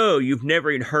 I know you've never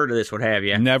even heard of this one, have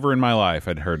you? Never in my life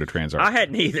I'd heard of Transantarctica. I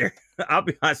hadn't either. I'll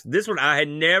be honest. This one, I had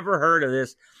never heard of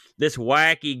this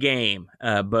wacky game,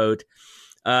 Boat.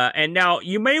 And now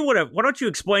you may want to, why don't you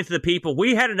explain to the people,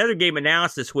 we had another game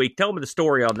announced this week. Tell me the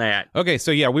story on that. Okay,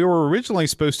 so yeah, we were originally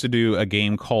supposed to do a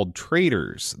game called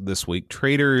Traders this week.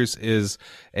 Traders is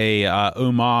a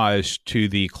homage to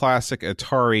the classic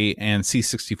Atari and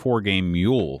C64 game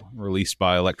Mule, released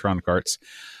by Electronic Arts.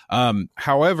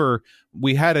 However,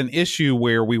 we had an issue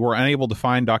where we were unable to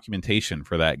find documentation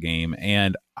for that game,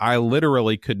 and I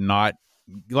literally could not,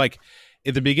 like,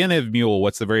 at the beginning of Mule,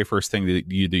 what's the very first thing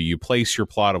that you do? You place your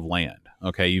plot of land.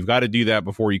 Okay, you've got to do that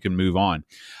before you can move on.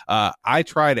 I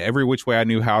tried every which way I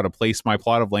knew how to place my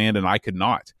plot of land, and I could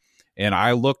not. And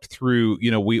I looked through,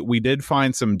 we did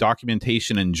find some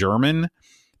documentation in German,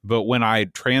 but when I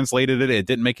translated it, it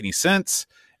didn't make any sense,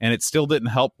 and it still didn't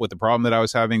help with the problem that I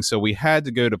was having. So we had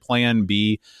to go to Plan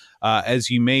B.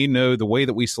 As you may know, the way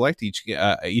that we select each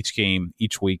game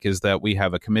each week is that we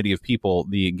have a committee of people,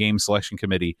 the game selection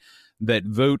committee, that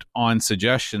vote on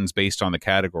suggestions based on the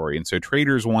category. And so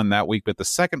Traders won that week, but the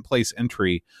second place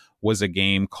entry was a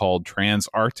game called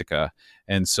Transantarctica.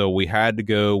 And so we had to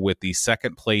go with the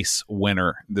second place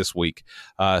winner this week.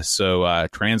 So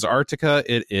Transantarctica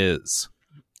it is.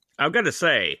 I've got to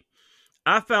say,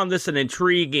 I found this an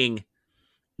intriguing.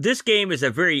 This game is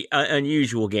a very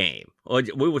unusual game.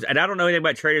 And I don't know anything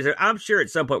about Traders. I'm sure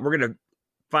at some point we're going to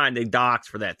find the docs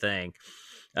for that thing.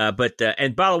 But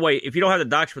and by the way, if you don't have the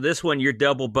docs for this one, you're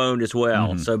double boned as well.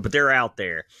 Mm-hmm. So, but they're out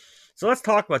there. So let's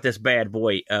talk about this bad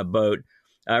boy, Boat.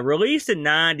 Released in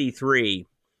 '93,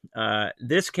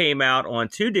 this came out on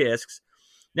 2 discs.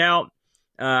 Now,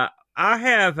 I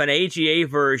have an AGA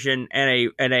version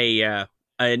and an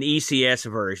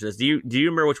ECS version. Do you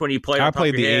remember which one you played? I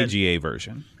played the AGA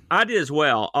version. I did as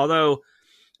well. Although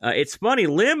it's funny,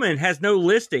 Lemon has no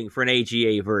listing for an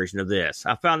AGA version of this.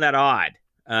 I found that odd.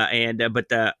 But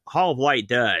the Hall of Light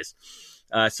does.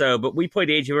 But we played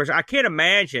the AGA version. I can't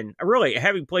imagine, really,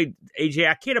 having played AGA,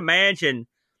 I can't imagine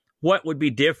what would be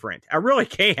different. I really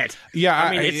can't. Yeah,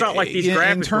 I mean, it's not like these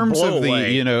graphics in terms blow of the,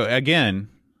 away. Again,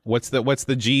 what's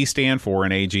the G stand for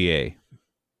in AGA?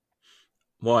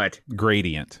 What?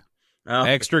 Gradient. Oh.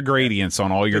 Extra gradients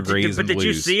on all your grays and blues. But did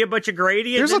you see a bunch of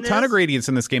gradients? There's a ton of gradients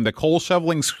in this game. The coal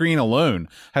shoveling screen alone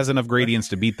has enough gradients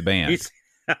to beat the band.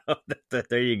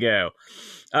 There you go.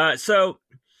 So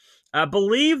I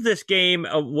believe this game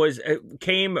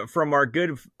came from our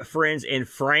good friends in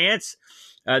France.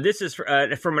 This is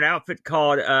from an outfit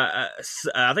called I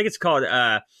think it's called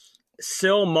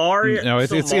Silmar. No,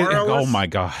 it's oh my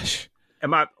gosh.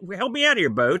 Help me out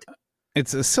here, Boat.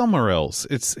 It's a Silmarils.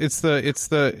 It's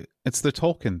the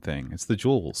Tolkien thing. It's the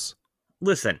jewels.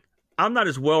 Listen, I'm not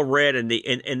as well read into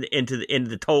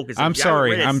the Tolkien. I'm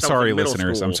sorry,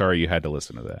 listeners. School. I'm sorry you had to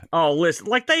listen to that. Oh, listen,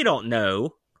 like they don't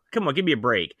know. Come on, give me a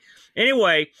break.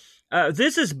 Anyway,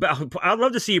 this is. I'd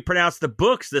love to see you pronounce the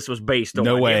books this was based on.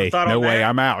 No way.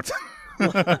 I'm out.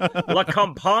 La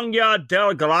Campagna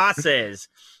del Glaces,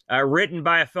 written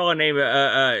by a fellow named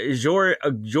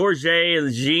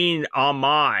Georges Jean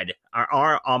Ahmad.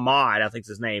 Ahmad, I think is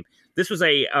his name. This was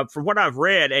from what I've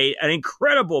read, an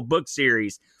incredible book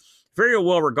series. Very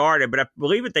well regarded, but I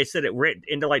believe they said it went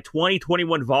into like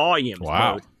 21 volumes.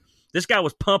 Wow. Both. This guy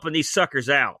was pumping these suckers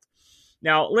out.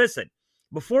 Now, listen,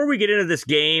 before we get into this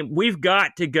game, we've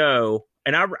got to go,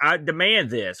 and I demand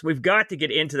this, we've got to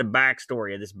get into the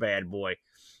backstory of this bad boy,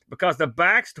 because the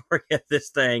backstory of this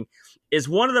thing is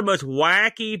one of the most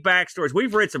wacky backstories.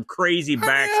 We've read some crazy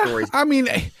backstories. I mean,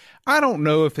 I don't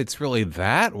know if it's really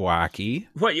that wacky.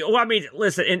 Well, I mean,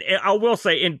 listen, and I will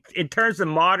say, in terms of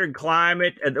modern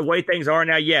climate and the way things are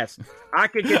now, yes, I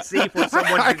can conceive for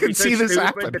someone I to be so see this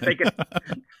stupid that they can.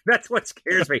 That's what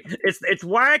scares me. It's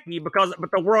wacky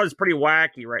but the world is pretty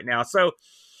wacky right now. So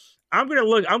I'm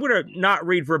gonna not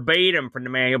read verbatim from the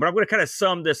manual, but I'm gonna kind of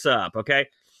sum this up. Okay.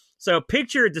 So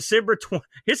picture December 20.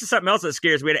 This is something else that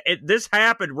scares me. This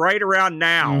happened right around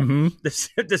now. Mm-hmm.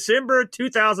 December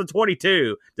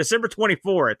 2022, December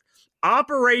 24th.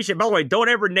 Operation, by the way, don't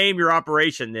ever name your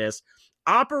operation this.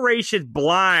 Operation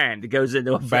Blind goes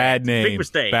into effect. Bad name. Big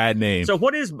mistake. Bad name. So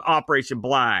what is Operation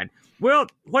Blind? Well,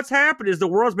 what's happened is the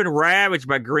world's been ravaged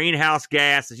by greenhouse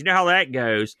gases. You know how that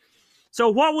goes. So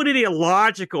what would any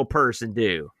logical person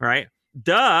do, right?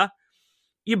 Duh.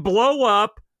 You blow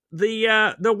up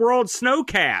the world's snow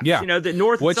caps. Yeah. You know, the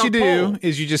North what and South you do Pole.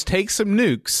 is you just take some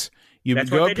nukes, you That's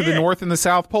go what up they to the did. North and the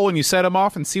South Pole, and you set them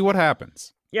off and see what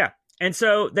happens. Yeah. And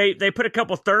so they put a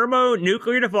couple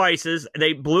thermonuclear devices.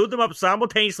 They blew them up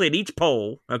simultaneously at each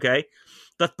pole, okay?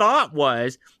 The thought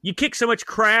was you kick so much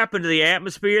crap into the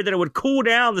atmosphere that it would cool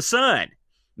down the sun.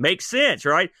 Makes sense,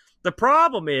 right? The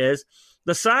problem is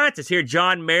the scientist here,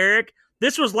 John Merrick,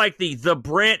 this was like the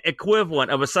Brent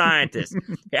equivalent of a scientist.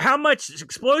 How much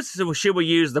explosives should we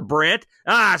use, the Brent?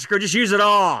 Screw, just use it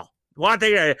all.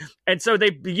 And so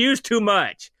they used too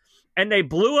much. And they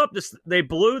blew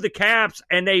the caps,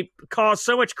 and they caused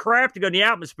so much crap to go in the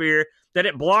atmosphere that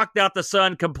it blocked out the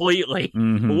sun completely.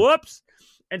 Mm-hmm. Whoops.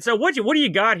 And so what do you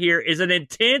got here is an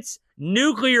intense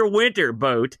nuclear winter,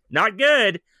 Boat. Not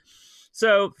good.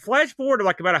 So flash forward to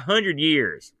like about 100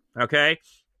 years, okay?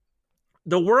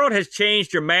 The world has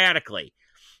changed dramatically.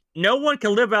 No one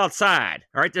can live outside,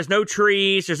 all right? There's no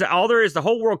trees. All there is the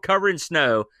whole world covered in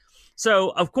snow. So,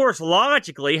 of course,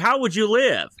 logically, how would you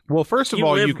live? Well, first of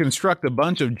all, you construct a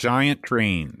bunch of giant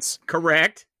trains.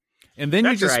 Correct. And then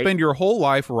you just spend your whole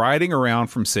life riding around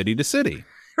from city to city.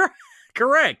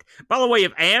 Correct. By the way,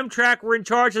 if Amtrak were in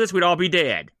charge of this, we'd all be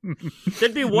dead.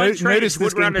 There'd be one train. Notice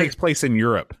this game takes place in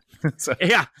Europe. So.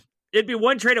 Yeah. It'd be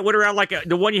one train that went around like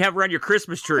the one you have around your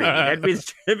Christmas tree. That'd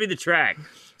be the track.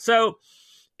 So,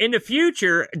 in the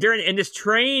future, in this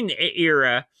train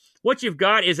era, what you've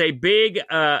got is a big,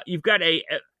 you've got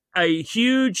a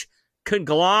huge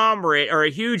conglomerate or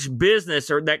a huge business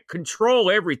that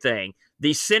control everything.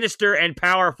 The sinister and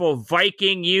powerful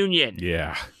Viking Union.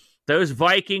 Yeah. Those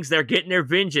Vikings, they're getting their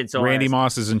vengeance on Randy us.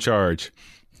 Moss is in charge.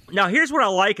 Now, here's what I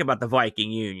like about the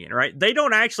Viking Union, right? They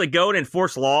don't actually go and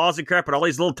enforce laws and crap at all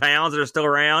these little towns that are still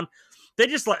around. They're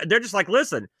just like,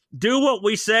 listen, do what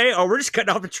we say, or we're just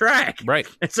cutting off the track. Right.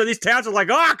 And so these towns are like,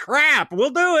 oh, crap, we'll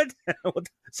do it.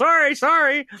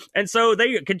 sorry. And so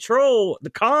they control the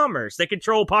commerce. They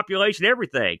control population,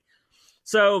 everything.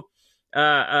 So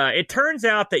it turns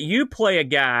out that you play a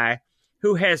guy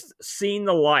who has seen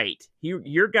the light.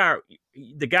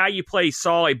 The guy you play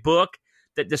saw a book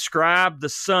that described the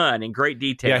sun in great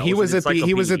detail. Yeah, he was at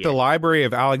the Library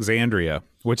of Alexandria,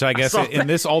 which I guess in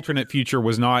this alternate future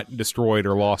was not destroyed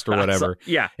or lost or whatever.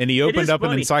 And he opened up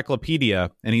an encyclopedia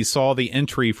and he saw the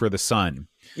entry for the sun.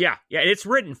 Yeah, it's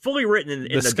fully written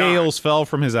in the scales docs. Fell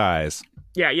from his eyes.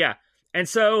 Yeah. And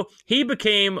so he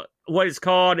became what is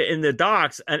called in the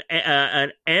docs an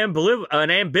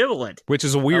ambivalent, which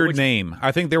is a weird name.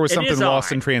 I think there was something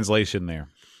lost in translation there.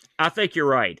 I think you're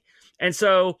right. And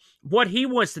so what he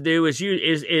wants to do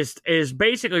is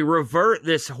basically revert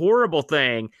this horrible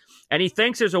thing, and he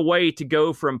thinks there's a way to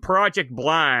go from Project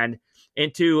Blind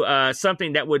into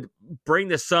something that would bring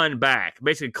the sun back,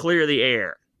 basically clear the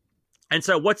air. And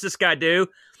so what's this guy do?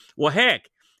 Well, heck,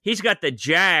 he's got the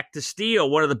jack to steal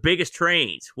one of the biggest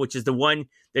trains, which is the one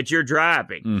that you're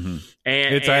driving. Mm-hmm.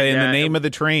 And the name of the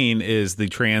train is the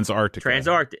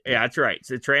Transantarctica. Yeah, that's right. It's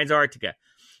the Transantarctica.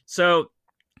 So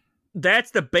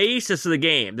that's the basis of the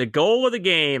game. The goal of the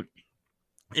game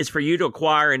is for you to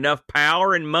acquire enough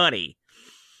power and money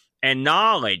and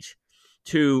knowledge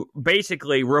to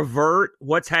basically revert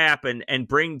what's happened and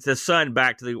bring the sun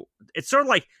back to the. It's sort of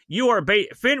like you are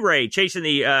Fenray chasing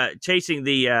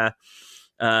the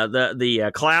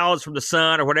clouds from the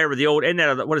sun or whatever. The old,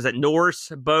 what is that, Norse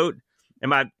boat?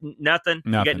 Am I nothing?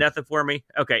 You got nothing for me?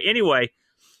 Okay. Anyway,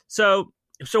 so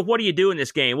what do you do in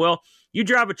this game? Well, you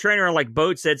drive a train around, like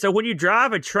Boat said. So when you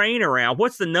drive a train around,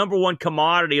 what's the number one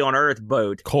commodity on Earth,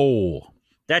 Boat? Coal.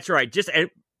 That's right.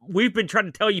 We've been trying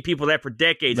to tell you people that for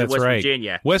decades in West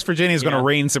Virginia. West Virginia is going to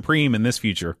reign supreme in this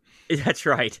future. That's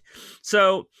right.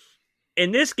 So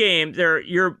in this game,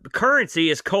 your currency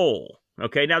is coal.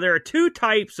 Okay, now there are two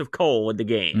types of coal in the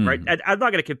game, right? I'm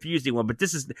not going to confuse anyone, but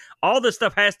all this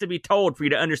stuff has to be told for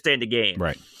you to understand the game.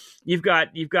 Right. You've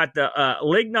got the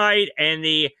lignite and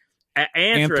the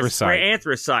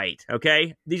anthracite.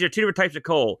 Okay, these are two different types of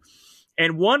coal,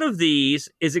 and one of these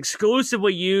is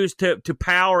exclusively used to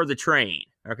power the train.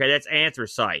 Okay, that's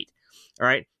anthracite. All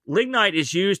right, lignite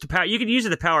is used to power. You can use it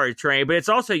to power a train, but it's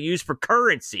also used for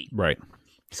currency. Right.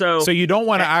 So you don't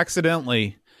want to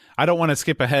accidentally. I don't want to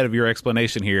skip ahead of your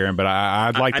explanation here, but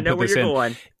I'd like to put this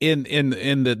in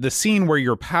the scene where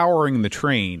you're powering the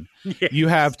train. Yes. You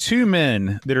have two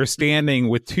men that are standing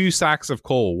with two sacks of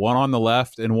coal, one on the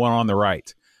left and one on the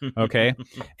right. Okay.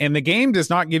 And the game does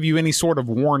not give you any sort of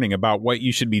warning about what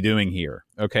you should be doing here.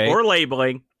 Okay. Or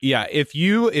labeling. Yeah. If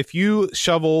you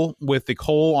shovel with the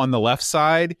coal on the left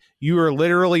side, you are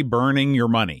literally burning your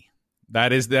money.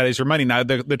 That is your money. Now,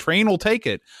 the train will take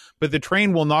it, but the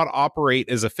train will not operate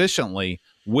as efficiently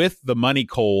with the money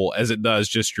coal as it does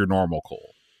just your normal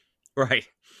coal. Right.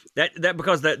 That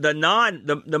because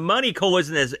the money coal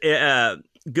isn't as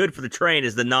good for the train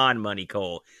as the non-money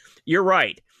coal. You're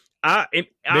right.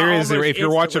 If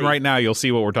you're watching right now, you'll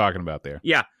see what we're talking about there.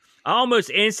 Yeah. I almost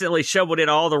instantly shoveled in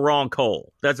all the wrong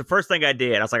coal. That's the first thing I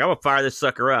did. I was like, I'm going to fire this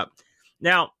sucker up.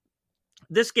 Now,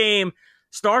 this game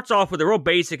starts off with a real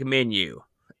basic menu.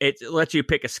 It lets you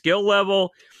pick a skill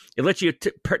level. It lets you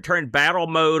turn battle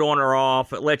mode on or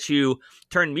off. It lets you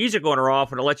turn music on or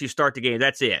off, and it lets you start the game.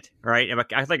 That's it, right?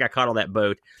 I think I caught all that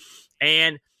boat.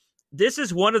 And this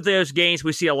is one of those games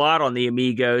we see a lot on the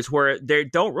Amigos where they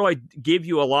don't really give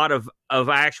you a lot of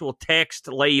actual text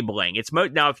labeling.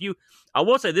 I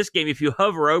will say this game, if you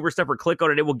hover over stuff or click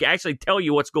on it, it will actually tell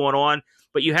you what's going on,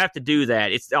 but you have to do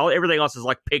that. Everything else is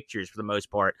like pictures for the most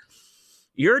part.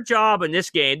 Your job in this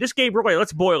game really,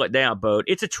 let's boil it down, Boat.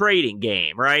 It's a trading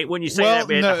game, right? When you say at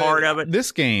the heart of it.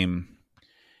 This game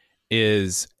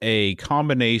is a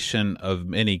combination of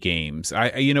many games.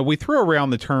 We throw around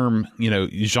the term,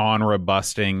 genre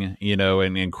busting,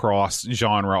 and cross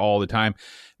genre all the time.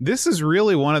 This is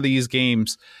really one of these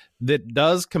games that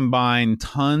does combine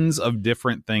tons of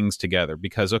different things together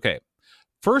because, okay,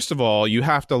 first of all, you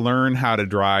have to learn how to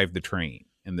drive the train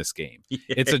in this game.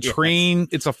 It's a train.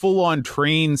 It's a full-on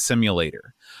train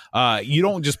simulator. You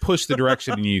don't just push the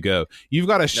direction and you go. You've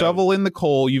got to shovel in the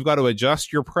coal. You've got to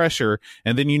adjust your pressure,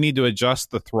 and then you need to adjust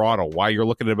the throttle while you're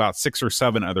looking at about 6 or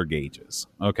 7 other gauges.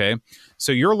 Okay,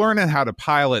 so you're learning how to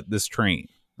pilot this train.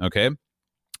 Okay,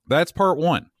 that's part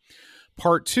one.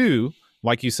 Part two,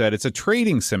 like you said, it's a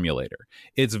trading simulator.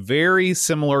 It's very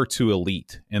similar to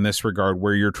Elite in this regard,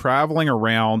 where you're traveling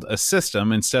around a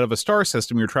system instead of a star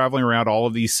system. You're traveling around all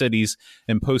of these cities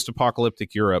in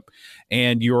post-apocalyptic Europe,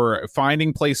 and you're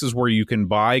finding places where you can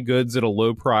buy goods at a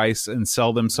low price and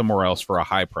sell them somewhere else for a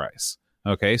high price.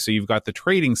 Okay, so you've got the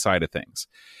trading side of things.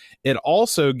 It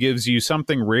also gives you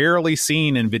something rarely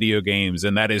seen in video games,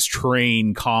 and that is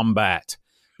train combat.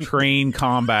 Train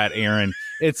combat, Aaron.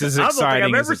 It's as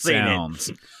exciting as it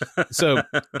sounds. So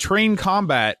train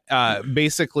combat,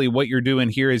 basically what you're doing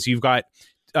here is you've got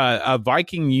a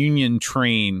Viking Union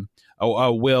train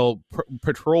will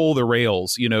patrol the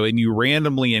rails, and you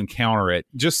randomly encounter it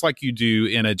just like you do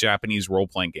in a Japanese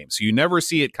role-playing game. So you never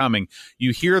see it coming.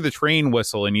 You hear the train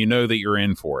whistle and you know that you're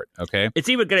in for it. Okay. It's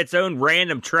even got its own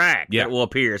random track that will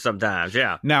appear sometimes.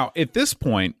 Yeah. Now at this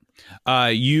point,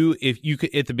 at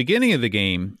the beginning of the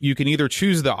game, you can either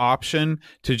choose the option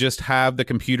to just have the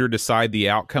computer decide the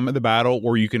outcome of the battle,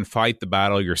 or you can fight the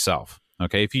battle yourself.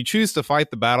 Okay, if you choose to fight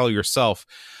the battle yourself,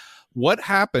 what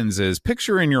happens is,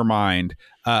 picture in your mind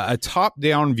a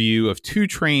top-down view of 2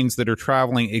 trains that are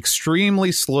traveling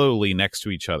extremely slowly next to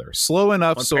each other, slow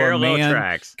enough so a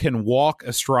man can walk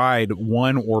astride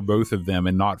one or both of them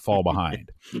and not fall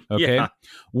behind. Okay,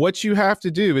 What you have to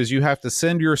do is you have to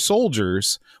send your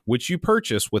soldiers, which you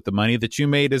purchase with the money that you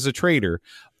made as a trader,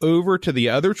 over to the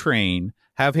other train,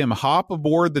 have him hop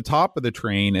aboard the top of the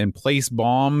train and place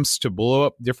bombs to blow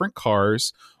up different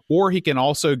cars. Or he can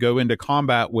also go into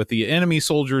combat with the enemy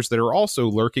soldiers that are also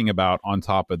lurking about on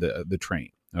top of the train.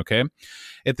 Okay.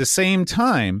 At the same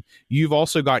time, you've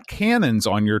also got cannons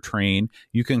on your train.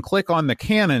 You can click on the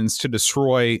cannons to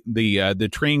destroy the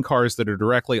train cars that are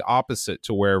directly opposite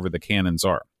to wherever the cannons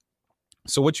are.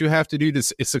 So what you have to do to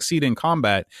succeed in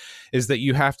combat is that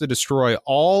you have to destroy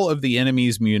all of the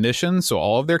enemy's munitions, so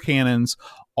all of their cannons,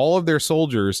 all of their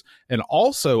soldiers, and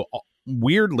also,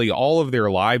 weirdly, all of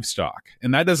their livestock.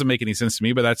 And that doesn't make any sense to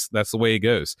me, but that's the way it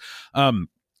goes.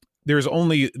 There's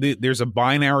a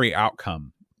binary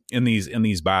outcome in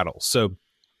these battles. So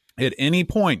at any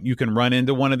point you can run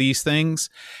into one of these things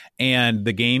and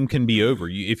the game can be over.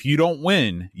 If you don't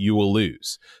win, you will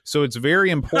lose. So it's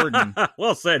very important.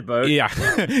 Well said, Bo. Yeah.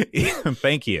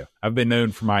 Thank you. I've been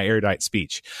known for my erudite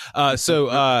speech.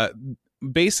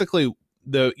 Basically,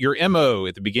 your MO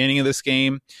at the beginning of this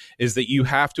game is that you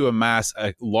have to amass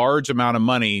a large amount of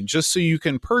money just so you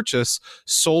can purchase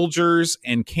soldiers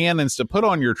and cannons to put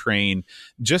on your train,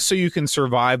 just so you can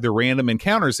survive the random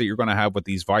encounters that you're going to have with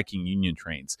these Viking Union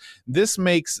trains. This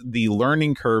makes the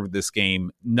learning curve of this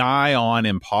game nigh on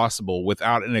impossible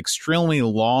without an extremely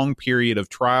long period of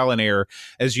trial and error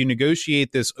as you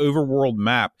negotiate this overworld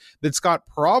map that's got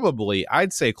probably,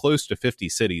 I'd say, close to 50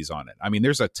 cities on it. I mean,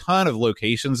 there's a ton of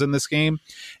locations in this game.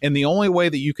 And the only way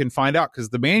that you can find out, because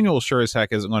the manual sure as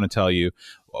heck isn't going to tell you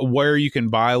where you can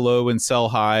buy low and sell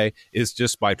high, is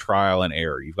just by trial and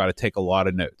error. You've got to take a lot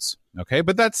of notes. Okay,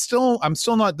 but I'm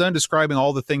still not done describing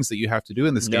all the things that you have to do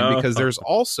in this game, because there's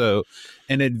also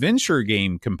an adventure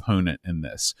game component in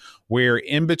this, where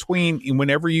in between,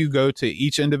 whenever you go to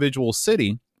each individual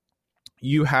city,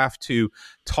 you have to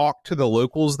talk to the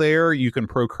locals there. You can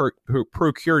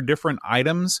procure different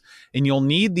items, and you'll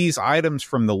need these items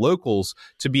from the locals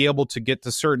to be able to get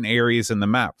to certain areas in the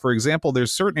map. For example,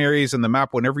 there's certain areas in the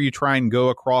map, whenever you try and go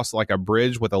across like a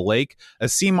bridge with a lake, a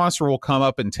sea monster will come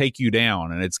up and take you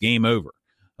down, and it's game over.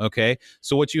 Okay,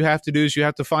 so what you have to do is you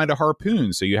have to find a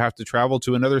harpoon. So you have to travel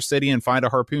to another city and find a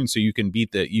harpoon so you can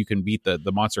beat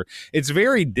the monster. It's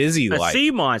very Dizzy-like. A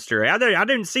sea monster. I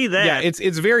didn't see that. Yeah,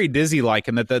 it's very Dizzy-like,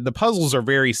 and that the puzzles are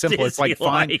very simple. It's like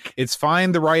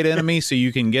find the right enemy so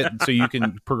you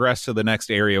can progress to the next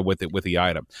area with the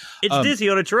item. It's Dizzy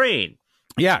on a train.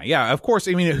 Yeah, of course.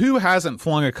 I mean, who hasn't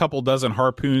flung a couple dozen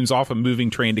harpoons off a moving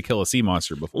train to kill a sea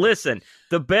monster before? Listen,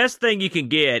 the best thing you can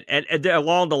get, and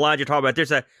along the lines you're talking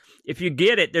about, if you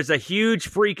get it, there's a huge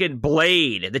freaking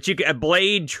blade a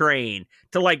blade train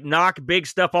to like knock big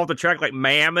stuff off the track, like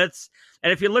mammoths.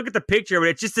 And if you look at the picture of it,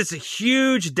 it's just this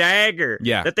huge dagger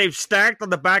that they've stacked on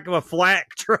the back of a flat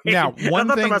train. Now, I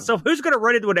thought to myself, who's going to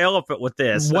run into an elephant with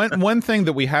this? One thing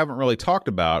that we haven't really talked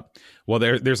about, well,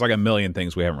 there's like a million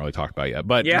things we haven't really talked about yet,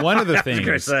 but one of the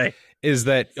things is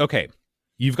that, okay,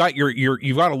 you've got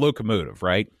you've got a locomotive,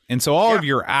 right? And so all of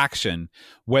your action,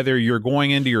 whether you're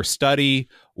going into your study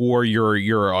or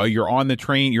you're on the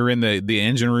train, you're in the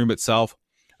engine room itself.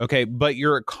 Okay, but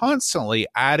you're constantly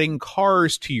adding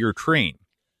cars to your train.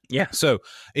 Yeah. So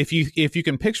if you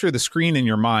can picture the screen in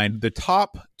your mind, the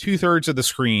top 2/3 of the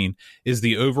screen is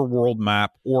the overworld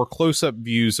map or close-up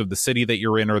views of the city that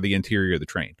you're in or the interior of the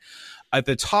train. At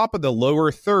the top of the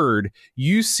lower third,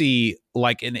 you see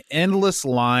like an endless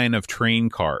line of train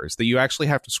cars that you actually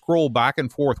have to scroll back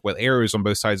and forth with arrows on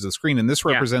both sides of the screen. And this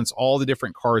represents all the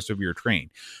different cars of your train.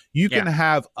 You can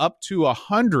have up to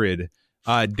 100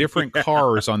 different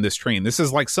cars on this train. This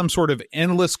is like some sort of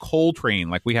endless coal train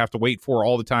like we have to wait for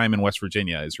all the time in West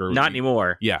Virginia. Not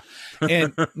anymore. Yeah.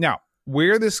 And now,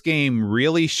 where this game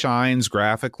really shines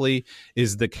graphically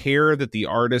is the care that the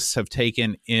artists have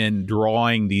taken in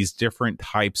drawing these different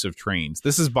types of trains.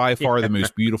 This is by far the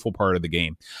most beautiful part of the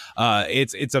game.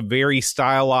 It's a very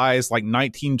stylized, like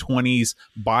 1920s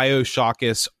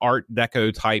BioShock-ish Art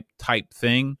Deco type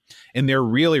thing. And they're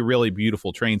really, really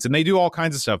beautiful trains. And they do all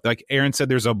kinds of stuff. Like Aaron said,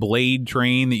 there's a blade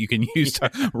train that you can use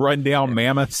to run down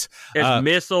mammoths. There's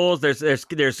missiles.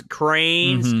 There's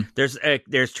cranes. Mm-hmm.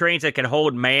 There's trains that can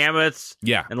hold mammoths.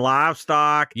 And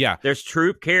livestock. Yeah. There's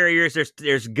troop carriers.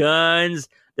 There's guns.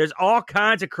 There's all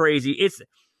kinds of crazy.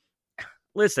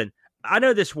 Listen, I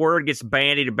know this word gets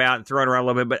bandied about and thrown around a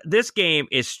little bit, but this game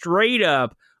is straight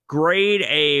up grade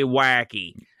A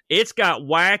wacky. It's got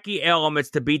wacky elements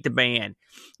to beat the band.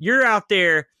 You're out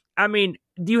there. I mean,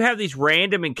 do you have these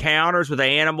random encounters with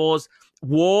animals?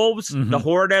 Wolves, the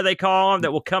Horda they call them,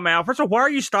 that will come out. First of all, why are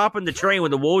you stopping the train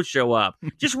when the wolves show up?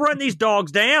 Just run these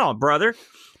dogs down, brother.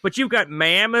 But you've got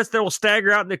mammoths that will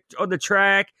stagger out on the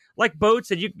track, like boats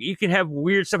that you can have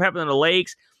weird stuff happen on the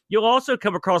lakes. You'll also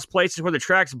come across places where the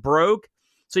track's broke,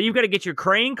 so you've got to get your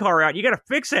crane car out. You got to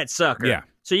fix that sucker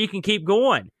so you can keep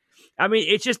going. I mean,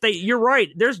 it's just you're right.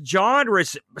 There's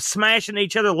genres smashing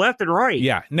each other left and right.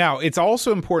 Yeah. Now, it's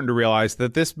also important to realize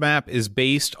that this map is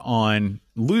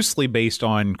loosely based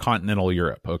on continental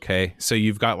Europe. Okay. So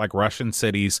you've got like Russian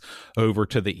cities over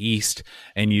to the east,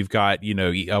 and you've got,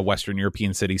 Western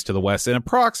European cities to the west, and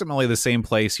approximately the same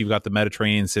place. You've got the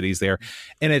Mediterranean cities there.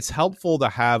 And it's helpful to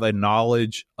have a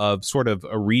knowledge of sort of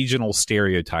a regional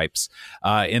stereotypes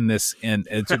in this and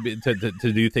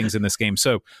to do things in this game.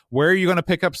 So where are you going to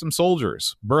pick up some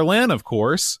soldiers? Berlin, of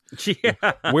course. Yeah.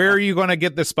 Where are you going to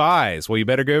get the spies? Well, you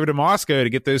better go over to Moscow to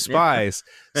get those spies.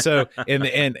 So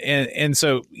and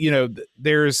so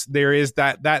there is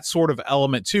that sort of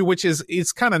element too, which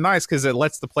is kind of nice because it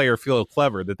lets the player feel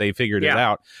clever that they figured it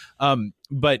out.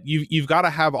 But you've got to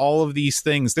have all of these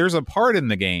things. There's a part in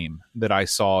the game that I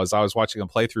saw as I was watching a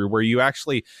playthrough where you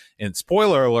actually, and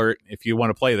spoiler alert, if you want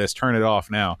to play this, turn it off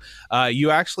now.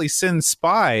 You actually send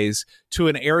spies to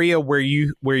an area where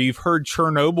you've heard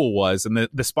Chernobyl was, and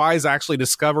the spies actually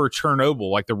discover Chernobyl,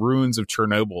 like the ruins of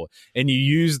Chernobyl, and you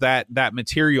use that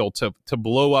material to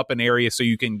blow up an area so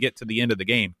you can get to the end of the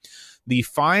game. The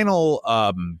final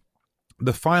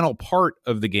part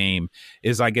of the game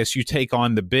is, I guess, you take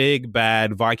on the big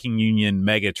bad Viking Union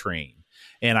mega train.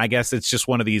 And I guess it's just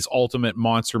one of these ultimate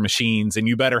monster machines, and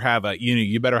you better have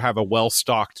a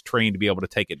well-stocked train to be able to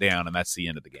take it down, and that's the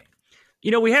end of the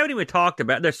game. We haven't even talked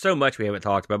about, there's so much we haven't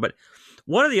talked about, but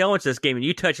one of the elements of this game, and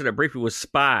you touched on it briefly, was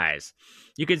spies.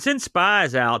 You can send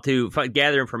spies out to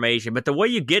gather information, but the way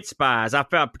you get spies, I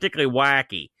found particularly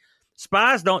wacky.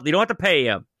 Spies don't have to pay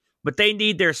them, but they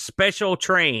need their special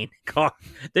train car.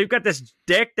 They've got this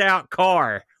decked out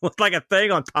car with like a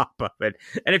thing on top of it.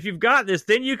 And if you've got this,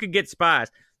 then you can get spies.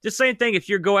 Just same thing, if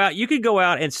you could go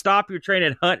out and stop your train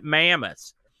and hunt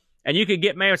mammoths. And you could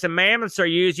get mammoths, and mammoths are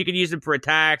used. You can use them for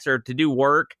attacks or to do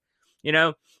work,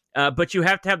 but you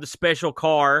have to have the special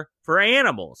car for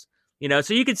animals,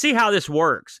 So you can see how this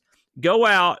works. Go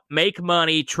out, make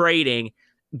money trading,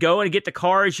 go and get the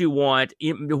cars you want.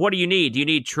 What do you need? Do you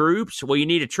need troops? Well, you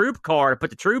need a troop car to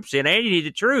put the troops in, and you need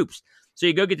the troops. So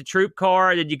you go get the troop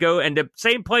car, then you go, and the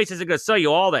same place isn't going to sell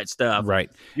you all that stuff.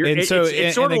 Right. It's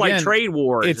sort of like trade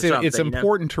wars. It's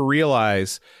important to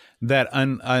realize that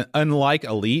unlike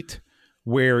Elite,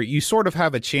 where you sort of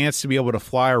have a chance to be able to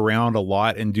fly around a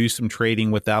lot and do some trading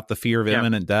without the fear of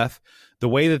imminent death, the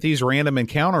way that these random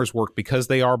encounters work, because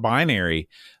they are binary,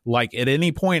 like at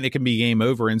any point it can be game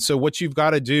over. And so what you've got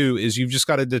to do is you've just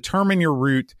got to determine your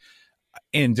route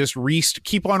and just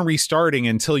keep on restarting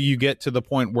until you get to the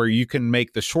point where you can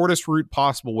make the shortest route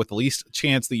possible with the least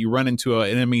chance that you run into an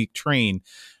enemy train,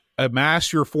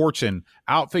 amass your fortune,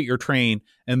 outfit your train,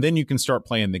 and then you can start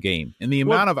playing the game. And the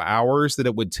amount of hours that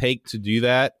it would take to do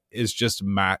that is just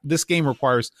this game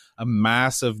requires a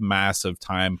massive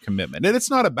time commitment. And it's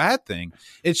not a bad thing.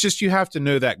 It's just you have to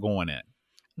know that going in.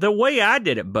 The way I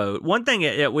did it, Bo, one thing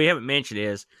that we haven't mentioned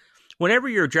is whenever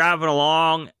you're driving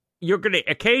along,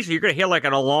 occasionally you're gonna hear like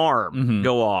an alarm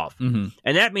go off. And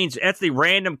that means that's the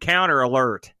random counter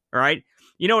alert, right?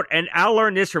 And I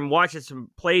learned this from watching some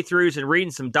playthroughs and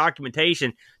reading some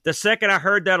documentation. The second I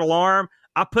heard that alarm,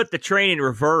 I put the train in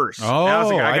reverse. Oh,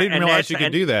 I didn't realize you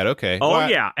could do that. Okay. Oh,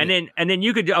 yeah. And then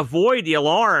you could avoid the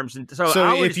alarms. And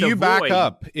so if you back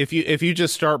up, if you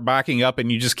just start backing up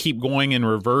and you just keep going in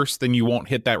reverse, then you won't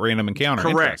hit that random encounter.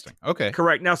 Correct. Okay.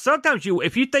 Correct. Now, sometimes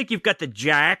if you think you've got the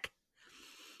jack,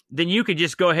 then you could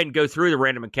just go ahead and go through the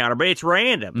random encounter, but it's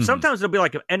random. Sometimes it'll be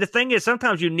like, and the thing is,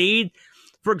 sometimes you need,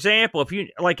 for example, if you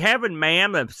like having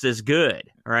mammoths is good,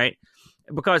 right?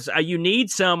 Because you need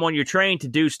some on your train to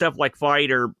do stuff like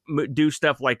fight or do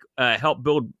stuff like help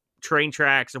build train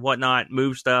tracks and whatnot,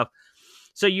 move stuff.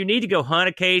 So you need to go hunt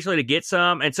occasionally to get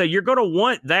some. And so you're going to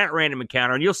want that random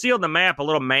encounter. And you'll see on the map a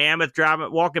little mammoth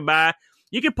walking by.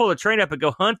 You can pull the train up and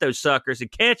go hunt those suckers and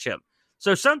catch them.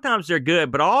 So sometimes they're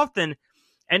good, but often,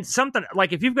 and something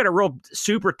like if you've got a real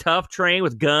super tough train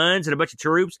with guns and a bunch of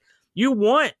troops, you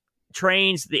want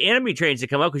the enemy trains to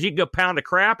come up because you can go pound the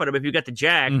crap out of them if you got the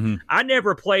jack. I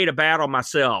never played a battle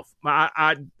myself.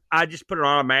 I just put it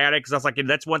on automatic because I was like,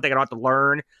 that's one thing I don't have to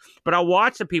learn. But I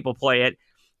watch the people play it.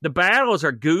 The battles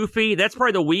are goofy. That's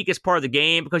probably the weakest part of the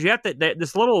game because you have to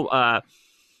this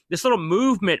little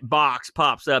movement box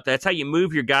pops up. That's how you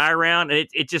move your guy around, and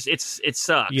it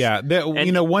sucks. Yeah,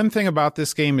 one thing about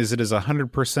this game is it is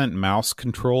 100% mouse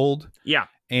controlled. Yeah.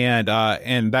 And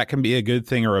that can be a good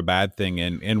thing or a bad thing,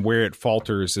 and where it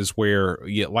falters is where,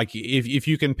 like if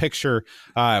you can picture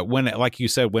when, like you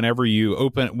said, whenever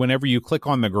you click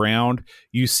on the ground,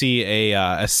 you see a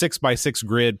 6x6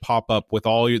 grid pop up with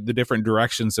all the different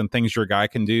directions and things your guy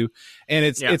can do, and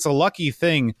it's a lucky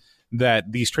thing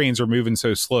that these trains are moving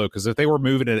so slow, because if they were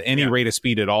moving at any rate of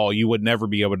speed at all, you would never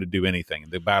be able to do anything.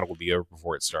 The battle would be over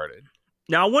before it started.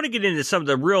 Now I want to get into some of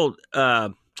the real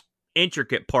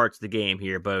intricate parts of the game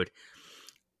here, Bode.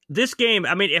 This game,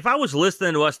 I mean, if I was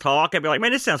listening to us talk, I'd be like,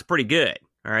 man, this sounds pretty good.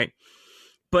 All right.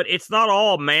 But it's not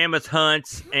all mammoth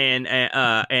hunts and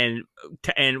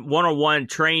one-on-one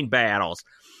train battles.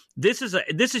 This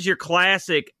is your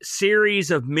classic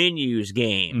series of menus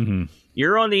game.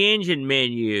 You're on the engine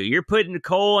menu. You're putting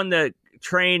coal in the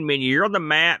train menu. You're on the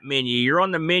map menu. You're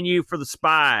on the menu for the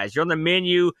spies. You're on the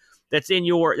menu that's in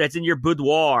your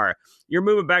boudoir. You're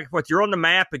moving back and forth. You're on the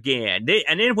map again.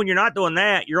 And then when you're not doing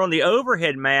that, you're on the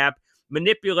overhead map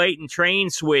manipulating train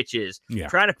switches,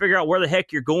 trying to figure out where the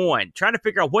heck you're going, trying to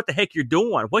figure out what the heck you're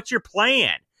doing. What's your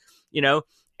plan?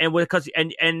 And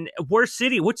which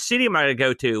city am I going to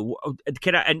go to?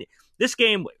 And this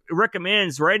game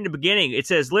recommends right in the beginning, it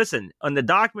says, listen, on the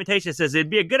documentation, it says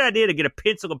it'd be a good idea to get a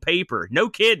pencil and paper. No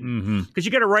kidding. Because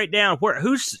you got to write down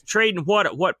who's trading what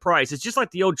at what price. It's just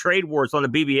like the old trade wars on the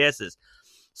BBSs.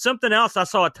 Something else, I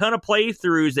saw a ton of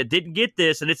playthroughs that didn't get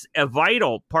this, and it's a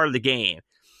vital part of the game.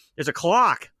 There's a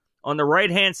clock on the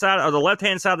right-hand side or the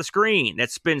left-hand side of the screen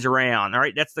that spins around. All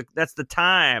right, that's the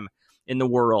time in the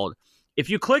world. if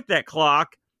you click that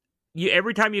clock,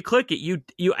 every time you click it,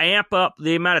 you amp up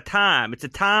the amount of time. It's a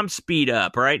time speed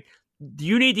up, right?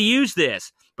 You need to use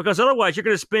this because otherwise you're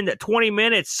going to spend 20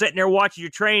 minutes sitting there watching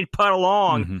your train putt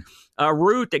along a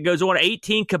route that goes on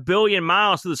 18 kabillion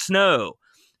miles through the snow.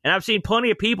 And I've seen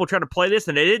plenty of people try to play this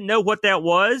and they didn't know what that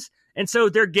was. And so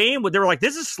their game, they were like,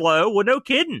 this is slow. Well, no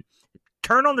kidding.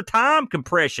 Turn on the time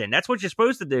compression. That's what you're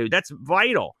supposed to do. That's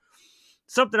vital.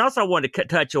 Something else I wanted to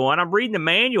touch on. I'm reading the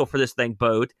manual for this thing,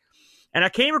 Boat. And I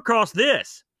came across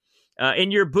this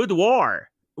in your boudoir.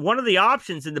 One of the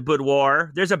options in the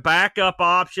boudoir, there's a backup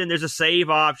option, there's a save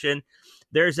option,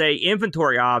 there's a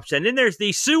inventory option, then there's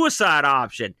the suicide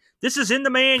option. This is in the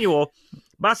manual.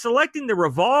 By selecting the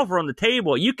revolver on the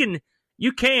table, you can,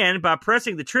 by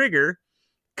pressing the trigger,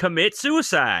 commit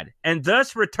suicide and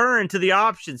thus return to the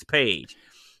options page.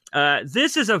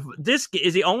 This is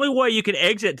the only way you can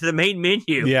exit to the main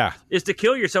menu. Yeah, is to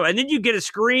kill yourself, and then you get a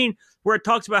screen where it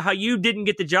talks about how you didn't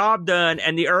get the job done,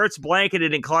 and the Earth's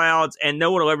blanketed in clouds, and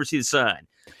no one will ever see the sun.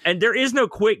 And there is no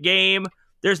quick game.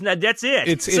 There's no. That's it.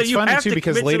 It's funny too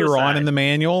because later on in the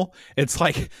manual, it's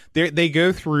like they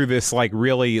go through this like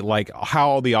really like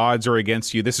how the odds are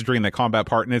against you. This is during the combat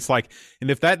part, and it's like,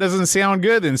 and if that doesn't sound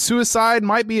good, then suicide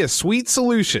might be a sweet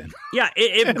solution. Yeah,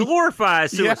 it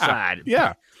glorifies suicide.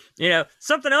 Yeah. You know,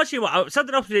 something else we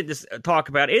didn't talk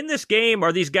about in this game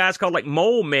are these guys called like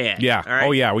mole men. Yeah. Right?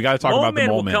 Oh yeah, we got to talk about the mole men.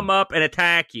 Mole men will come up and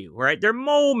attack you, right? They're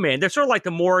mole men. They're sort of like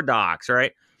the Morlocks,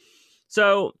 right?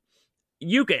 So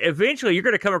you're going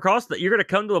to come across that. You're going to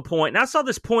come to a point, and I saw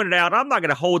this pointed out. I'm not going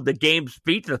to hold the game's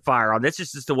feet to the fire on this.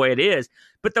 It's just the way it is.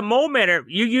 But the mole men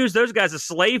you use those guys as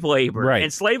slave labor, right?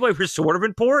 And slave labor is sort of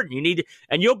important.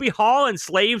 And you'll be hauling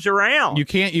slaves around. You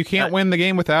can't win the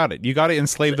game without it. You got to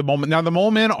enslave the mole men. Now the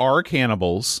mole men are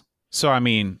cannibals, so I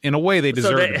mean, in a way, they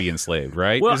deserve to be enslaved,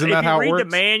 right? Well, isn't that how it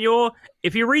works?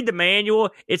 If you read the manual,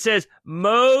 it says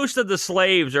most of the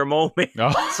slaves are mole men.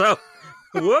 Oh. So.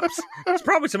 Whoops! There's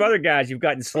probably some other guys you've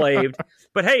got enslaved,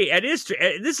 but hey, this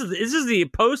is the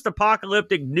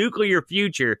post-apocalyptic nuclear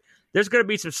future. There's going to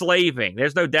be some slaving.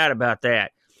 There's no doubt about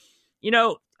that. You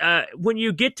know, when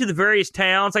you get to the various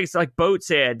towns, like Boat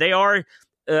said, they are.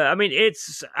 I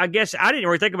guess I didn't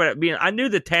really think about it being. I knew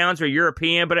the towns were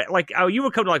European, but you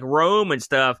would come to like Rome and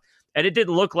stuff, and it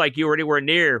didn't look like you were anywhere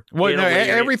near. Well, no,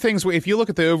 everything's. If you look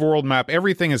at the overworld map,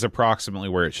 everything is approximately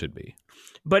where it should be.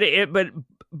 But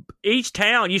each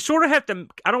town, you sort of have to,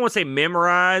 I don't want to say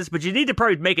memorize, but you need to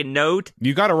probably make a note.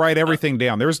 You got to write everything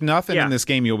down. There's nothing in this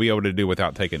game you'll be able to do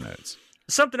without taking notes.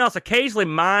 Something else, occasionally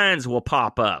mines will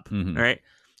pop up, right?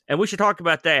 And we should talk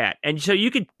about that. And so you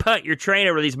could put your train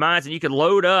over these mines and you can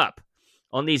load up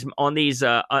on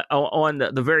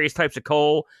the various types of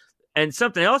coal. And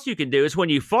something else you can do is when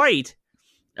you fight,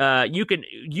 you can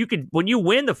when you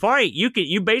win the fight,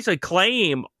 you basically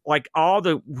claim like all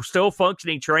the still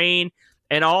functioning train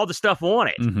and all the stuff on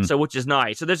it. So which is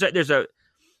nice. So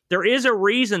there is a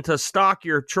reason to stock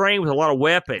your train with a lot of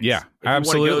weapons. Yeah, if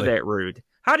absolutely. You want to go that route.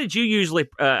 How did you usually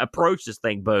approach this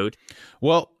thing, Boat?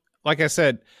 Well, like I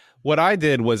said, what I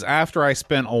did was after I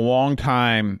spent a long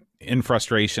time in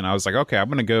frustration, I was like, okay, I'm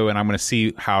going to go and I'm going to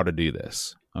see how to do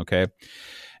this. Okay.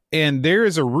 And there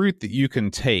is a route that you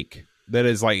can take that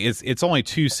is like, it's only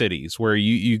 2 cities where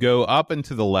you go up and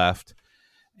to the left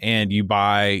and you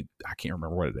buy, I can't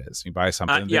remember what it is. You buy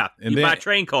something. And buy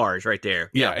train cars right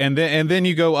there. Yeah. And then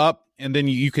you go up and then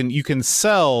you can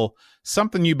sell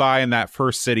something you buy in that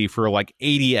first city for like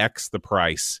 80x the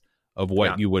price of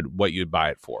what you'd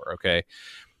buy it for. Okay.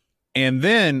 And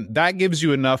then that gives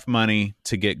you enough money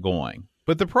to get going.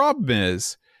 But the problem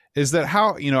is that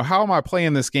how am I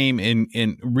playing this game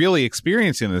in really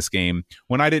experiencing this game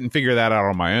when I didn't figure that out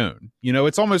on my own?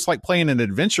 It's almost like playing an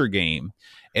adventure game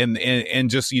and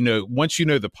just, once you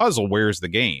know the puzzle, where's the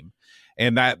game?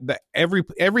 And that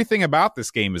everything about this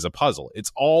game is a puzzle.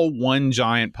 It's all one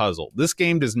giant puzzle. This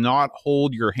game does not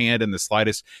hold your hand in the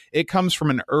slightest. It comes from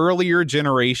an earlier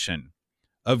generation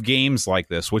of games like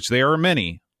this, which there are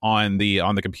many on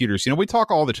the computers. We talk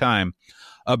all the time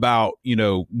about,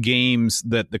 games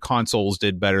that the consoles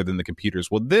did better than the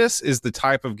computers. Well, this is the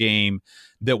type of game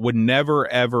that would never,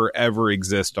 ever, ever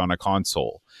exist on a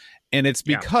console. And it's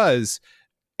because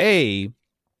the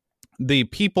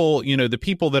people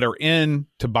that are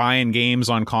into buying games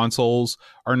on consoles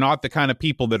are not the kind of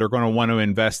people that are going to want to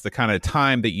invest the kind of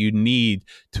time that you need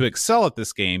to excel at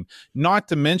this game. Not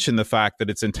to mention the fact that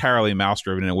it's entirely mouse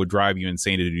driven and it would drive you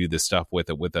insane to do this stuff with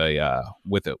a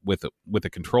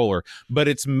controller. But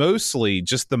it's mostly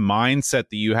just the mindset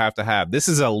that you have to have. This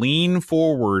is a lean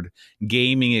forward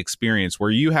gaming experience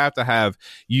where you've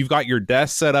got your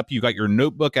desk set up, you've got your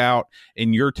notebook out,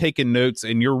 and you're taking notes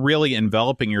and you're really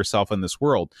enveloping yourself in this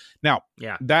world. Now,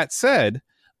 that said,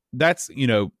 that's,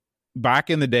 back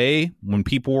in the day when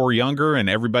people were younger and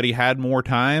everybody had more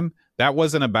time, that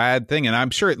wasn't a bad thing. And I'm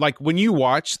sure, like, when you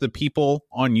watch the people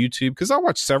on YouTube, because I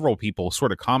watched several people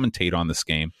sort of commentate on this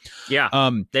game. Yeah.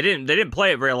 They didn't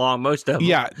play it very long, most of them.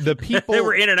 Yeah. The people they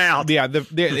were in and out. Yeah.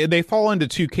 They fall into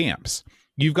two camps.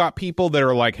 You've got people that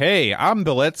are like, hey, I'm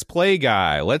the Let's Play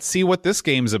guy. Let's see what this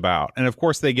game's about. And of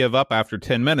course, they give up after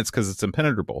 10 minutes because it's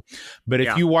impenetrable. But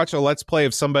if you watch a Let's Play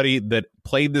of somebody that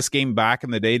played this game back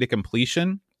in the day to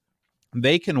completion,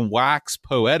 they can wax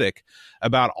poetic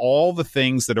about all the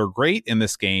things that are great in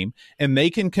this game, and they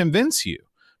can convince you.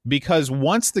 Because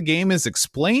once the game is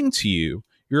explained to you,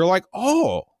 you're like,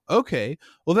 oh, okay,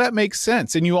 well, that makes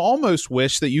sense. And you almost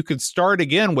wish that you could start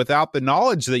again without the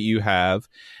knowledge that you have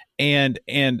and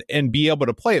be able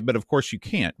to play it. But of course you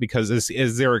can't, because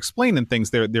as they're explaining things,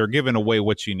 they're giving away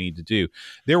what you need to do.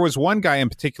 There was one guy in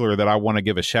particular that I want to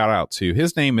give a shout out to.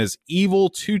 His name is Evil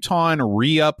Teuton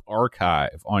Re-Up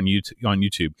Archive on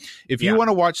YouTube. If you want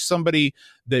to watch somebody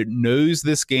that knows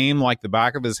this game like the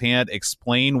back of his hand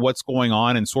explain what's going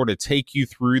on and sort of take you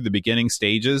through the beginning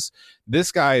stages,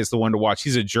 this guy is the one to watch.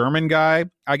 He's a German guy.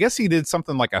 I guess he did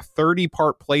something like a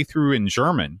 30-part playthrough in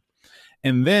German.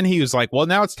 And then he was like, well,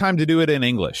 now it's time to do it in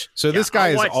English. So this guy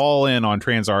is all in on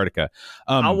Transantarctica.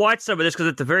 I watched some of this because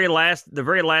at the very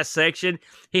last section,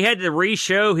 he had to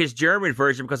re-show his German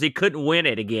version because he couldn't win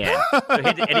it again.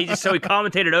 So he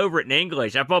commentated over it in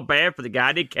English. I felt bad for the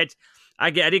guy. I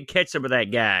didn't catch some of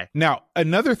that guy. Now,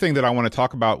 another thing that I want to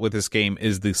talk about with this game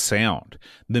is the sound.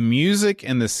 The music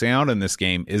and the sound in this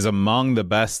game is among the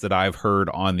best that I've heard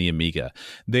on the Amiga.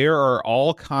 There are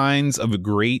all kinds of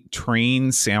great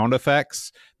train sound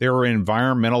effects. There are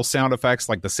environmental sound effects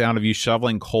like the sound of you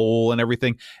shoveling coal and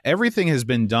everything. Everything has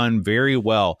been done very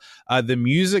well. The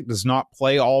music does not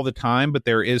play all the time, but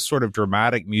there is sort of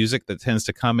dramatic music that tends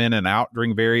to come in and out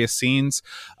during various scenes.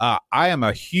 I am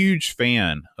a huge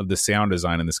fan of the sound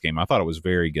design in this game. I thought it was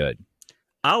very good.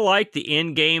 I like the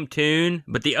in-game tune,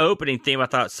 but the opening theme I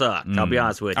thought sucked. I'll be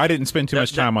honest with you. I didn't spend too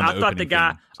much time on the opening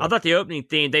theme. I thought the opening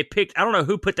theme, they picked, I don't know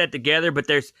who put that together, but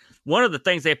there's one of the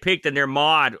things they picked in their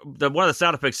mod, one of the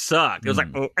sound effects sucked. It was like,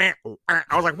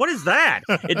 I was like, what is that?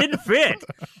 It didn't fit.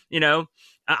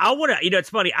 I want to,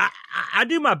 it's funny. I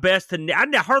do my best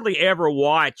I hardly ever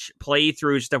watch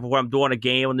playthrough stuff when I'm doing a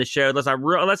game on the show,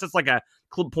 unless it's like a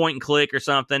point and click or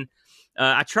something.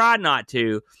 I try not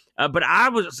to. But I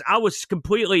was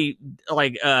completely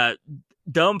like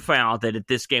dumbfounded at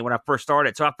this game when I first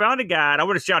started. So I found a guy, and I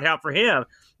want to shout out for him,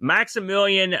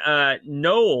 Maximilian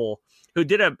Noel, who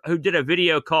did a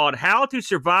video called "How to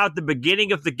Survive the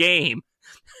Beginning of the Game."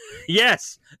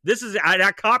 Yes,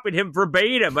 I copied him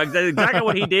verbatim. That's exactly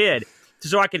what he did,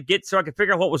 so I could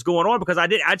figure out what was going on, because I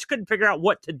just couldn't figure out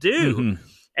what to do. Mm-hmm.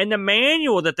 And the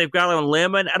manual that they've got on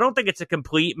Lemon, I don't think it's a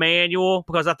complete manual,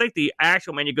 because I think the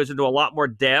actual manual goes into a lot more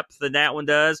depth than that one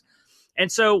does. And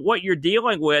so what you're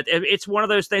dealing with, it's one of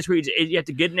those things where you have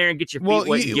to get in there and get your feet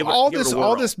wet.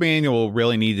 All this manual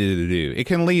really needed to do, it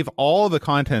can leave all the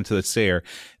content that's there.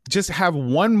 Just have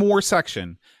one more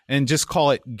section and just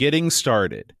call it Getting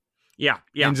Started. Yeah.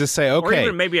 And just say, okay. Or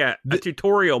even maybe a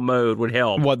tutorial mode would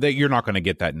help. Well, you're not going to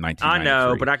get that in 1993. I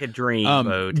know, but I could dream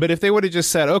mode. But if they would have just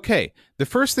said, okay, the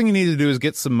first thing you need to do is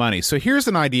get some money. So here's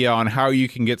an idea on how you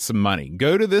can get some money.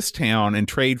 Go to this town and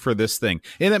trade for this thing.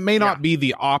 And it may not be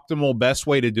the optimal best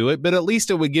way to do it, but at least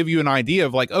it would give you an idea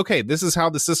of like, okay, this is how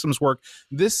the systems work.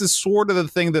 This is sort of the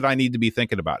thing that I need to be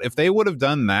thinking about. If they would have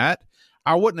done that,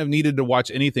 I wouldn't have needed to watch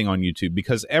anything on YouTube,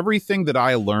 because everything that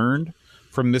I learned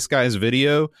from this guy's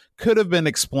video could have been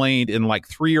explained in like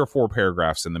 3 or 4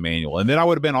 paragraphs in the manual, and then I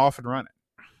would have been off and running.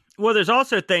 Well, there's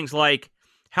also things like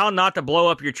how not to blow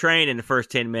up your train in the first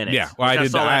 10 minutes. Yeah, well, I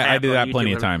did that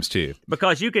plenty of times too.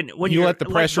 Because you can, when you let the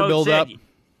pressure build up.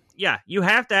 Yeah, you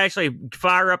have to actually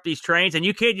fire up these trains, and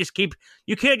you can't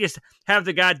just have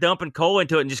the guy dumping coal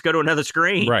into it and just go to another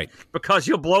screen, right? Because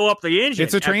you'll blow up the engine.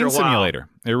 It's a train simulator.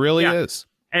 It really is.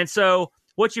 And so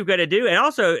what you've got to do, and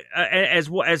also as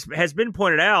has been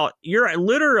pointed out, you're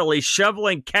literally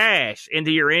shoveling cash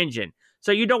into your engine,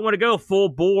 so you don't want to go full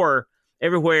bore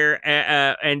everywhere,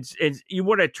 and you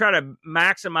want to try to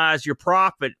maximize your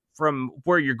profit from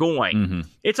where you're going. Mm-hmm.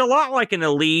 It's a lot like an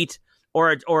Elite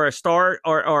or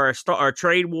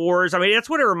Trade Wars. I mean, that's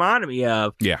what it reminded me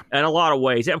of. Yeah, in a lot of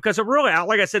ways, because it really,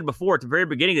 like I said before at the very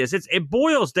beginning of this, it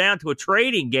boils down to a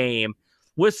trading game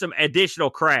with some additional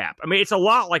crap. I mean, it's a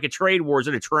lot like a Trade Wars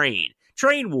and a Train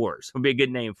Wars would be a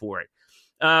good name for it.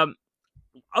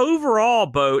 Overall,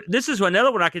 Boat, this is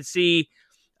another one I could see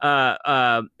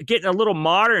getting a little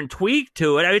modern tweak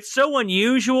to it. I mean, it's so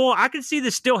unusual. I can see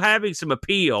this still having some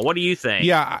appeal. What do you think?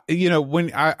 Yeah,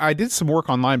 when I did some work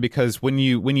online, because when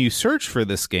you search for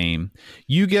this game,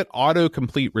 you get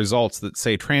autocomplete results that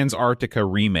say Trans-Arctica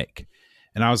Remake.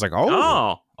 And I was like,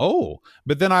 oh.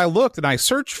 But then I looked and I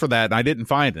searched for that and I didn't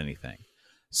find anything.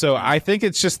 So I think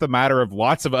it's just the matter of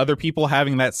lots of other people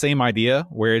having that same idea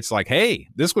where it's like, hey,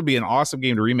 this would be an awesome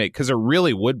game to remake, because it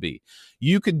really would be.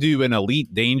 You could do an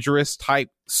Elite Dangerous type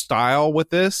style with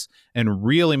this and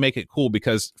really make it cool,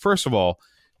 because first of all,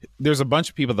 there's a bunch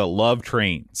of people that love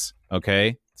trains.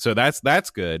 Okay. So that's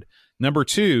good. Number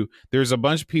two, there's a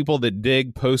bunch of people that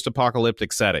dig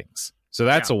post-apocalyptic settings. So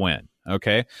that's a win.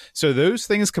 Okay. So those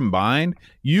things combined,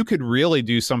 you could really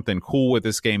do something cool with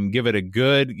this game, give it a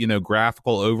good,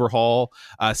 graphical overhaul,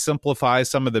 simplify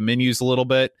some of the menus a little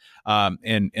bit.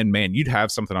 And man, you'd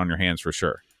have something on your hands for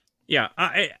sure. Yeah.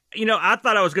 I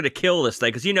thought I was going to kill this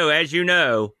thing because, as you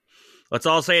know, let's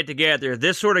all say it together.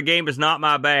 This sort of game is not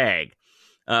my bag.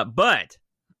 But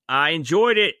I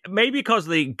enjoyed it maybe because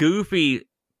of the goofy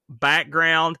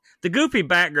background. The goofy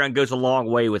background goes a long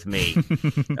way with me.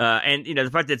 And the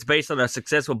fact that it's based on a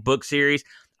successful book series.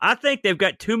 I think they've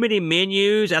got too many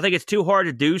menus. I think it's too hard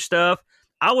to do stuff.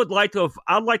 I'd like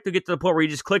to get to the point where you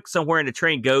just click somewhere and the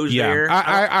train goes there.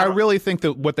 I really think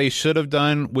that what they should have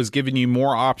done was giving you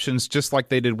more options, just like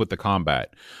they did with the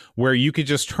combat, where you could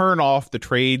just turn off the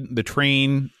train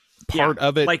part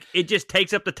of it. Like it just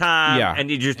takes up the time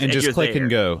and you just click there. And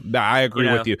go. I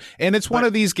agree with you. And it's one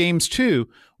of these games too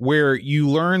where you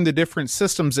learn the different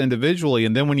systems individually,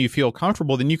 and then when you feel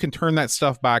comfortable, then you can turn that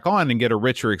stuff back on and get a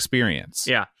richer experience.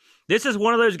 Yeah. This is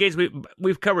one of those games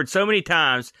we've covered so many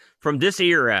times from this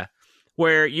era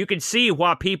where you can see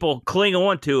why people cling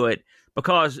on to it,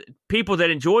 because people that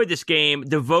enjoyed this game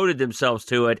devoted themselves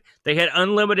to it. They had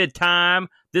unlimited time.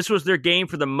 This was their game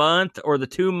for the month or the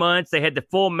 2 months. They had the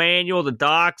full manual, the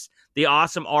docs, the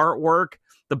awesome artwork.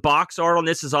 The box art on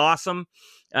this is awesome.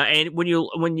 And when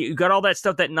you got all that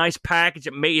stuff, that nice package,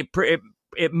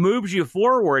 it moves you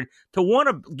forward to want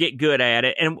to get good at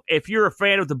it. And if you're a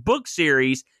fan of the book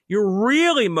series, you're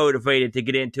really motivated to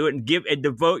get into it and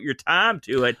devote your time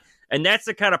to it. And that's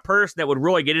the kind of person that would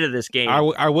really get into this game.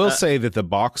 I will say that the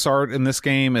box art in this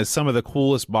game is some of the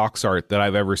coolest box art that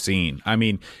I've ever seen. I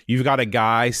mean, you've got a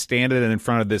guy standing in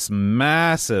front of this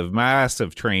massive,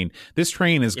 massive train. This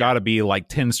train has got to be like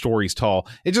 10 stories tall.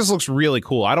 It just looks really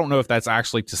cool. I don't know if that's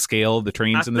actually to scale the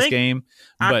trains in this game.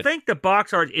 But I think the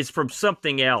box art is from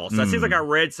something else. It seems like I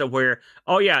read somewhere.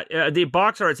 Oh, yeah. The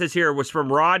box art, it says here, was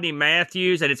from Rodney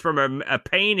Matthews, and it's from a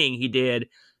painting he did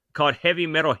called Heavy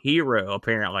Metal Hero,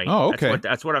 apparently. Oh, okay.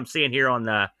 That's what I'm seeing here on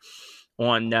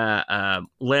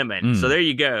Lemon. So there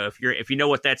you go. If you know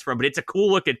what that's from, but it's a cool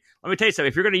looking. Let me tell you something.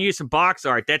 If you're going to use some box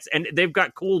art, and they've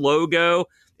got cool logo.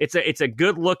 It's a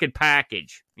good looking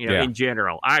package. In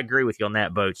general, I agree with you on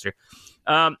that, Boatster.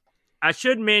 I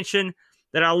should mention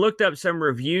that I looked up some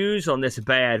reviews on this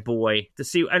bad boy to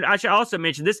see, and I should also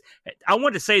mention this. I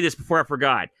wanted to say this before I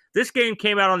forgot. This game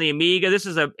came out on the Amiga. This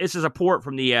is a port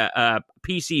from the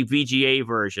PC VGA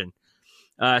version.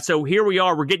 So here we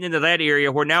are. We're getting into that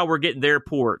area where now we're getting their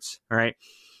ports. All right.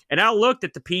 And I looked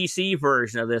at the PC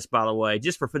version of this, by the way,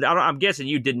 just for I'm guessing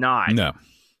you did not. No.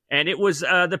 And it was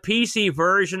the PC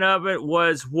version of it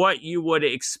was what you would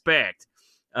expect.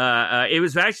 It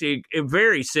was actually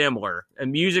very similar. The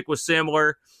music was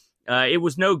similar. It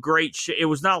was no great it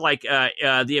was not like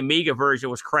the Amiga version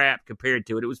was crap compared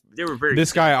to it. They were very.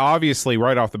 This guy obviously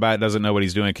right off the bat doesn't know what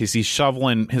he's doing because he's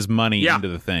shoveling his money into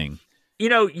the thing.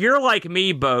 You're like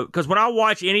me, Bo, because when I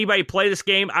watch anybody play this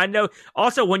game, I know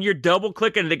also when you're double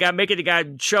clicking the guy, making the guy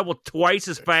shovel twice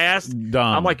as fast.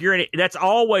 Dumb. I'm like, that's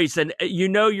always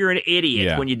you're an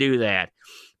idiot when you do that.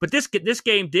 But this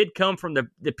game did come from the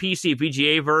PC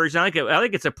VGA version. I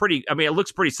think it's it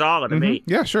looks pretty solid to me.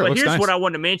 Yeah, sure. But here's nice. what I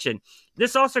wanted to mention.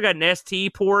 This also got an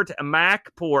ST port, a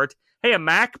Mac port. Hey, a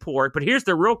Mac port. But here's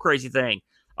the real crazy thing.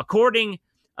 According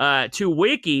to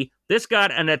Wiki, this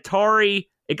got an Atari.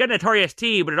 It got an Atari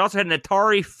ST, but it also had an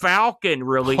Atari Falcon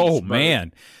release. Oh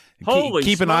man! Holy!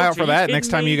 Keep an eye out for that next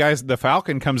time the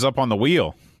Falcon comes up on the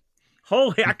wheel.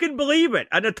 Holy! I couldn't believe it.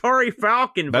 An Atari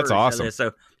Falcon. That's awesome. Of this,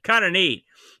 so kind of neat.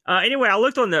 Anyway, I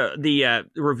looked on the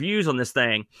reviews on this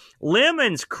thing.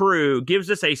 Lemon's Crew gives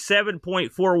us a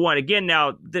 7.41. Again,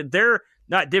 now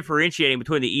not differentiating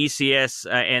between the ECS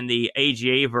and the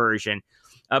AGA version.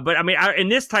 But I mean, in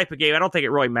this type of game, I don't think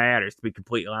it really matters, to be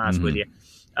completely honest with you.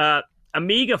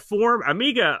 Amiga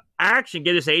Action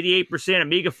gave us 88%,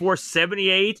 Amiga Force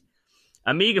 78%,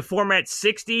 Amiga Format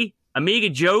 60%, Amiga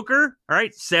Joker, all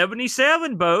right,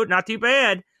 77%, Boat, not too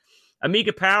bad.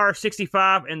 Amiga Power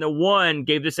 65%, and the One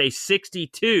gave this a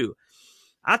 62%.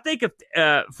 I think if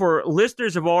for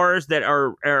listeners of ours that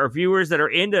are viewers that are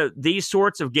into these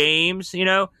sorts of games,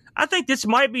 I think this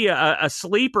might be a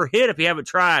sleeper hit if you haven't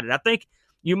tried it. I think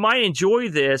you might enjoy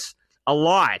this a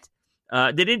lot.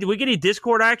 Did we get any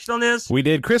Discord action on this? We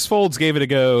did. Chris Folds gave it a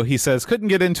go. He says, couldn't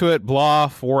get into it. Blah,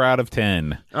 4 out of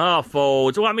 10. Oh,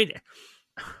 Folds. Well, I mean,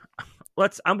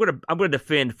 I'm gonna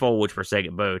defend Folds for a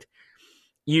second, Boat.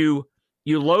 You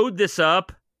load this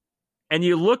up and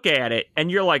you look at it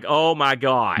and you're like, oh my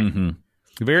God. Mm-hmm.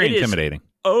 Very intimidating.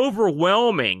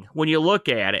 Overwhelming when you look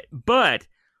at it, but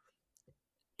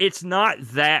it's not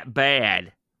that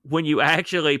bad when you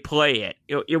actually play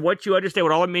it. Once you understand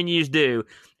what all the menus do,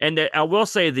 and I will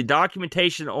say the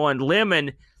documentation on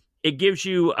Lemon, it gives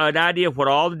you an idea of what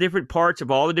all the different parts of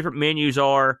all the different menus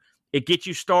are. It gets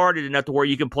you started enough to where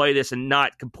you can play this and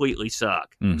not completely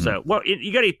suck. Mm-hmm. So,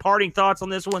 you got any parting thoughts on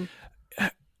this one?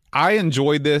 I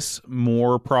enjoyed this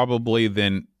more probably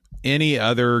than any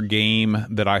other game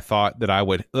that I thought that I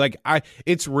would like.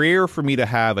 It's rare for me to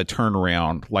have a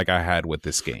turnaround like I had with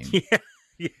this game. Yeah.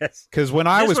 Yes. Because when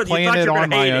I was playing it on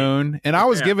my own, and I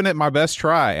was giving it my best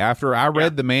try after I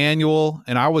read the manual,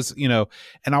 and I was, and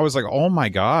I was like, oh my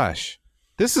gosh,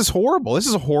 this is horrible. This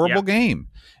is a horrible game.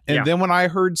 And then when I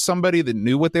heard somebody that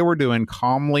knew what they were doing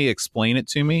calmly explain it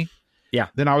to me,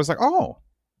 then I was like, oh,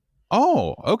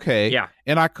 okay. Yeah.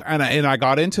 And I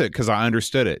got into it because I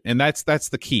understood it. And that's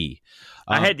the key.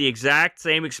 I had the exact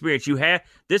same experience.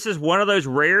 This is one of those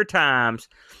rare times,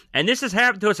 and this has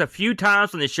happened to us a few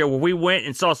times on this show where we went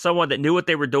and saw someone that knew what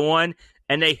they were doing,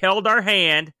 and they held our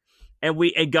hand, and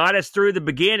it got us through the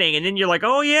beginning, and then you're like,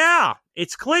 oh yeah,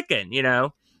 it's clicking.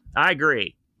 I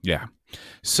agree. Yeah.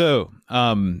 So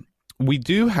we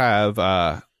do have.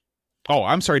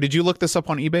 I'm sorry. Did you look this up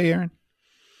on eBay, Aaron?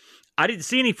 I didn't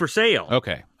see any for sale.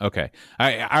 Okay.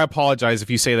 I apologize if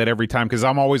you say that every time because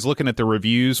I'm always looking at the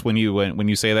reviews when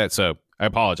you say that. So I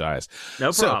apologize.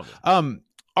 No problem.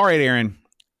 All right, Aaron.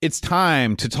 It's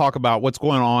time to talk about what's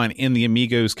going on in the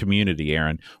Amigos community,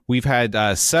 Aaron. We've had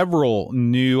several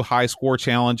new high score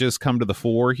challenges come to the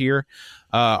fore here.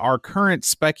 Our current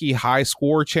Specky high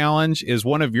score challenge is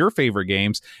one of your favorite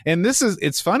games. And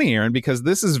it's funny, Aaron, because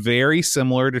this is very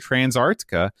similar to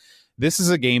Transarctica. This is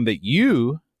a game that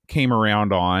you came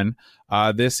around on.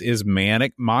 This is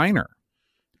Manic Miner.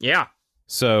 Yeah.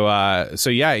 So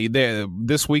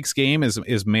this week's game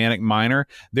is Manic Miner.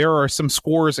 There are some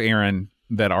scores, Aaron,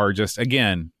 that are just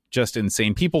insane.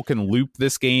 People can loop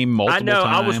this game multiple times.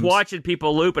 I was watching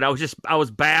people loop it. I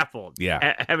was baffled.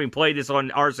 Yeah. Having played this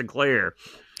on R. Sinclair.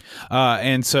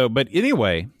 But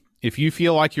anyway, if you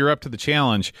feel like you're up to the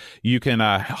challenge, you can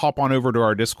hop on over to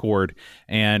our Discord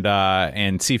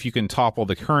and see if you can topple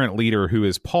the current leader, who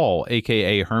is Paul,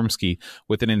 a.k.a. Hermsky,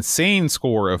 with an insane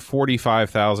score of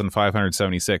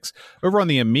 45,576. Over on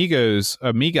the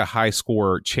Amiga High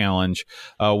Score Challenge,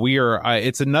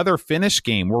 it's another Finnish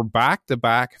game. We're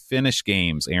back-to-back Finnish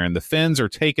games, Aaron. The Finns are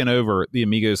taking over the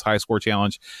Amigos High Score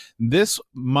Challenge. This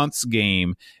month's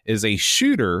game is a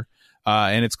shooter,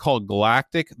 and it's called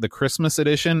Galactic, the Christmas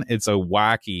edition. It's a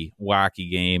wacky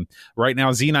game. Right now,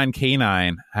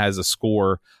 Z9K9 has a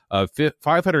score of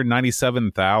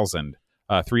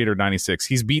 597,396.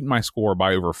 He's beaten my score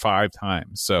by over 5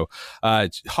 times. So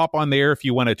hop on there if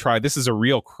you want to try. This is a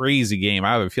real crazy game.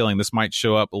 I have a feeling this might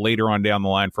show up later on down the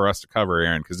line for us to cover,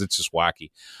 Aaron, because it's just wacky.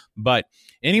 But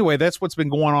anyway, that's what's been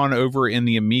going on over in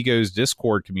the Amigos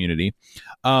Discord community.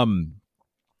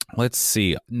 Let's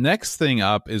see. Next thing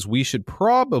up is we should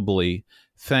probably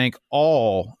thank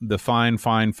all the fine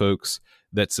folks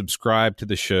that subscribe to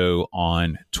the show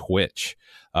on Twitch.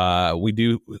 We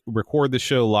do record the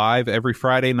show live every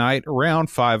Friday night around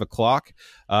 5 o'clock.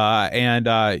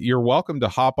 And you're welcome to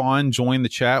hop on, join the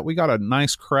chat. We got a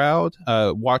nice crowd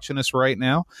watching us right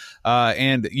now.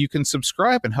 And you can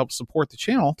subscribe and help support the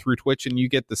channel through Twitch, and you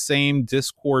get the same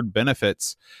Discord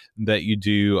benefits that you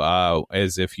do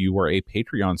as if you were a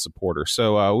Patreon supporter.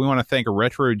 So we want to thank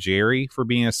Retro Jerry for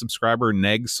being a subscriber,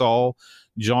 Negsol,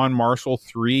 John Marshall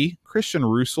 3, Christian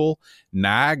Russell,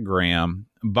 Nagram,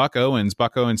 Buck Owens,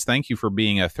 thank you for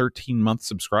being a 13-month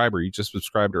subscriber. You just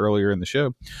subscribed earlier in the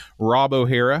show. Rob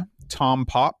O'Hara, Tom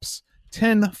Pops,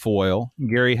 Tinfoil,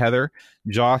 Gary Heather,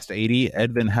 Jost 80,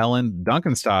 Edvin Helen,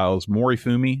 Duncan Styles,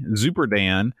 Morifumi, Zuper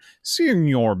Dan,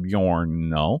 Senior Bjorn,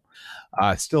 no.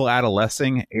 Still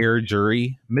Adolescing, Air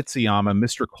Jury, Mitsuyama,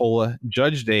 Mr. Cola,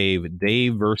 Judge Dave,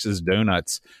 Dave versus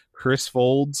Donuts, Chris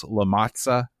Folds,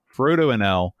 Lamatza, Frodo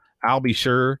NL, Albie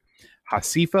Sure,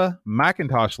 Hasifa,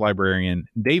 Macintosh Librarian,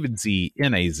 David Z,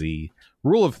 NAZ,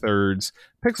 Rule of Thirds,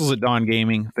 Pixels at Dawn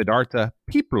Gaming, Fidarta,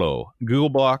 Peeplo,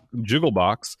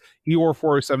 Jigglebox,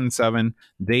 Eeyore4077,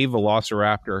 Dave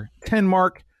Velociraptor,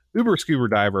 Tenmark, Uber Scuba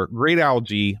Diver, Great Owl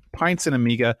G, Pints and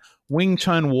Amiga, Wing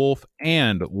Chun Wolf,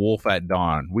 and Wolf at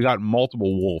Dawn. We got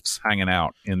multiple wolves hanging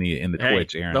out in the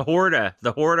Twitch, Aaron. The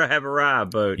Horda have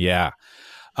arrived, Boat. Yeah.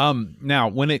 Now,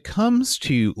 when it comes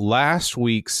to last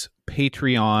week's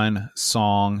Patreon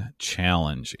song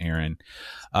challenge, Aaron,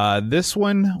 this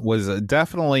one was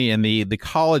definitely in the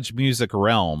college music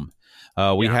realm.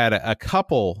 We had a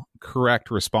couple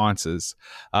correct responses.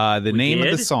 The name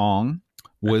of the song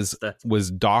was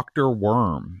Dr.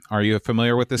 Worm. Are you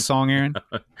familiar with this song, Aaron?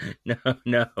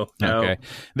 No. Okay.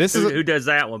 Who does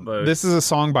that one, Bo? This is a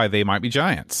song by They Might Be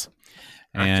Giants.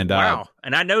 And wow.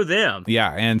 And I know them.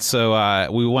 Yeah. And so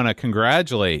we want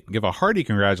to give a hearty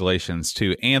congratulations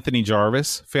to Anthony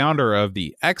Jarvis, founder of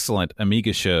the excellent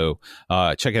Amiga Show.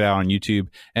 Check it out on YouTube.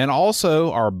 And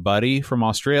also our buddy from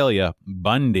Australia,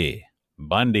 Bundy.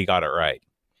 Bundy got it right.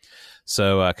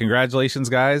 So congratulations,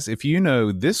 guys. If you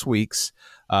know this week's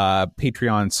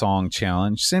Patreon song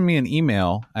challenge, send me an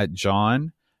email at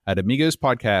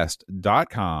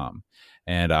john@amigospodcast.com,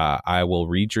 and I will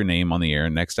read your name on the air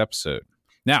next episode.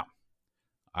 Now,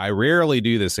 I rarely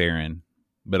do this, Aaron,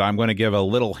 but I'm going to give a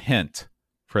little hint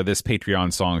for this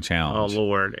Patreon song challenge. Oh,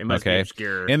 Lord. It must be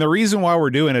obscure. And the reason why we're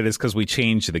doing it is because we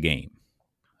changed the game.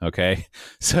 Okay.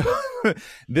 So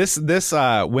this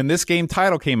when this game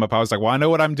title came up, I was like, well, I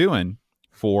know what I'm doing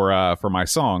for my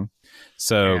song.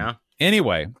 So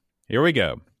anyway, here we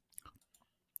go.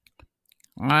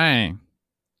 Hi,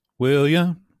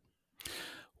 William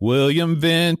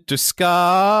Vinter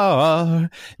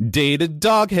Scar, Data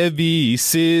Dog Heavy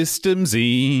Systems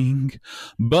Inc.,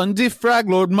 Bundy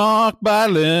Fraglord Mark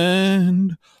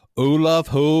Byland, Olaf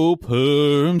Hope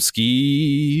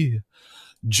Hermski,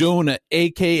 Jonah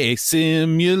aka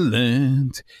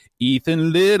Simulant,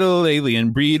 Ethan Little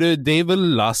Alien Breeder, Dave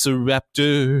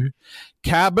Velociraptor,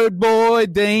 Cabot Boy,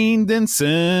 Dane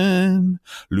Denson,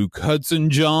 Luke Hudson,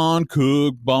 John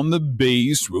Cook, Bomb the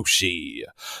Bass, Roshi,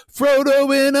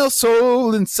 Frodo in El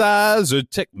Sol, and Sizer,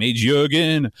 Tech Mage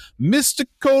Jurgen, Mr.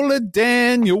 Cola,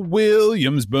 Daniel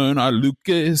Williams, Bernard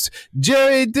Lucas,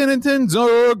 Jerry Dennington,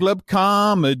 Zorglub,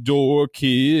 Commodore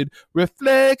Kid,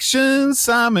 Reflections,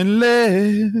 Simon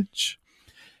Ledge,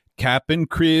 Cap'n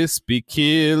Crispy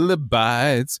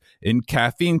Kilobytes, and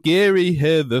Caffeine Gary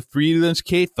Heather Free Lunch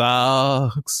Kate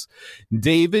Fox,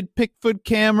 David Pickford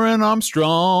Cameron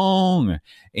Armstrong,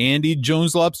 Andy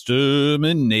Jones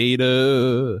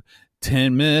Lobsterminator,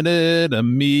 10-Minute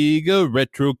Amiga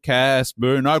Retrocast,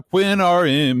 Bernard Quinn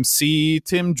RMC,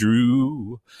 Tim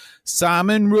Drew,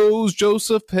 Simon Rose,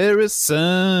 Joseph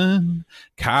Harrison,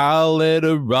 Kyle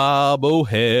Eder, Rob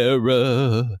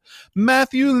O'Hara,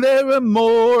 Matthew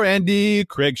Larimore, Andy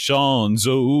Craig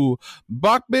Shanzo,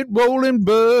 Bachbit Roland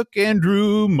Burke,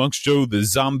 Andrew Monks, Joe the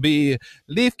Zombie,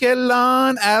 Leaf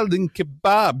Kellan, Alden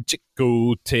Kebab,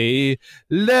 Chicote,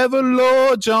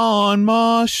 Levelor, John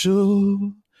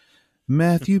Marshall,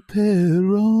 Matthew Perron,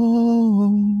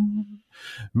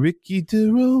 Ricky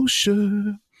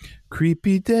DeRocher,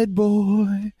 Creepy Dead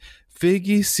Boy,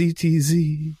 Figgy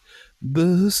CTZ,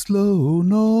 The Slow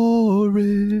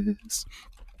Norris,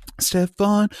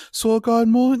 Stefan Swargard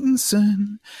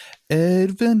Mortensen,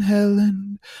 Edvin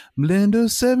Helen, Blindo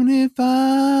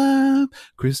 75,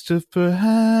 Christopher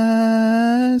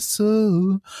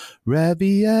Hassel,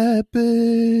 Ravi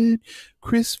Abbott,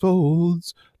 Chris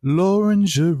Folds, Lauren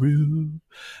Giroux,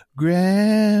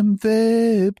 Graham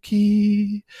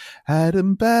Vebke,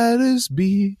 Adam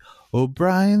Battersby,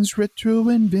 O'Brien's Retro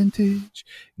and Vintage,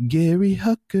 Gary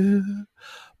Hucker,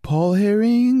 Paul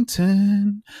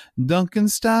Harrington, Duncan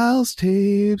Styles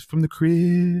Tapes from the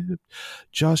Crypt,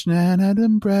 Josh Nan,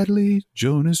 Adam Bradley,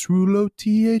 Jonas Rulo,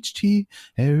 THT,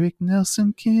 Eric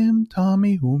Nelson, Kim,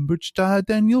 Tommy Humbert,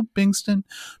 Daniel Bingston,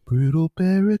 Brutal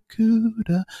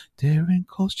Barracuda, Darren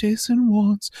Coles, Jason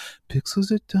Wants,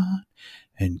 Pixels at Dawn,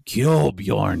 and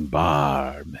Gilbjorn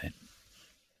Barman.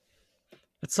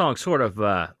 That song sort of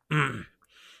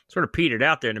petered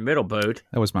out there in the middle, Boat.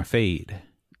 That was my fade.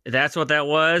 That's what that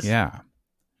was? Yeah.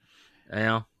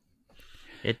 Well,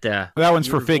 that one's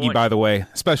for Figgy, by the way.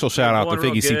 Special shout out to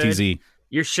Figgy CTZ.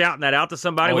 You're shouting that out to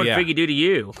somebody. What did Figgy do to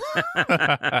you?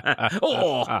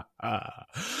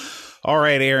 All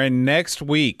right, Aaron. Next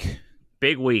week.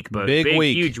 Big week, but big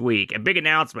week. Huge week. A big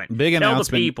announcement. Tell the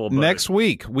people. Bud. Next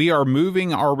week, we are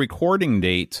moving our recording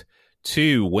date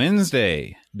to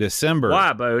Wednesday, December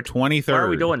 23rd. Why are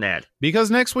we doing that?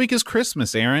 Because next week is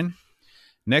Christmas, Aaron.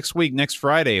 Next week, next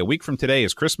Friday, a week from today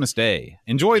is Christmas Day.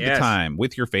 Enjoy the time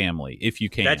with your family if you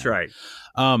can. That's right.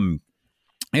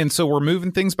 And so we're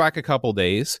moving things back a couple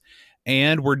days,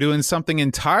 and we're doing something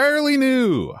entirely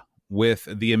new with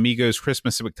the Amigos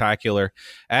Christmas Spectacular.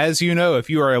 As you know, if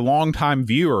you are a longtime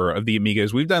viewer of the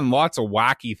Amigos, we've done lots of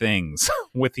wacky things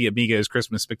with the Amigos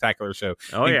Christmas Spectacular show,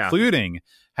 including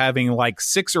having like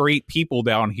 6 or 8 people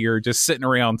down here just sitting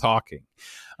around talking.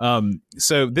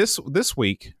 So this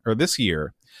week, or this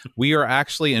year, we are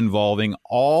actually involving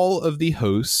all of the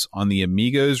hosts on the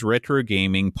Amigos Retro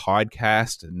Gaming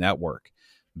Podcast Network.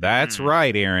 That's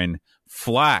right, Aaron.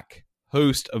 Flack,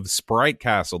 host of Sprite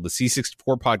Castle, the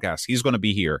C64 podcast. He's going to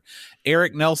be here.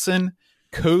 Eric Nelson,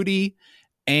 Cody,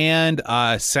 and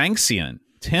Sanxion.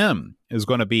 Tim is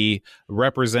going to be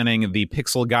representing the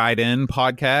Pixel Guide In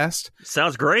podcast.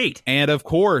 Sounds great. And of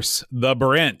course, the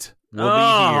Brent will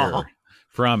be here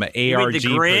from ARG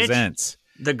Presents.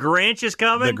 The Grinch is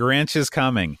coming? The Grinch is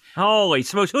coming. Holy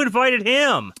smokes, who invited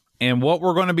him? And what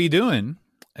we're going to be doing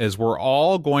is we're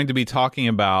all going to be talking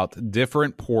about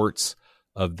different ports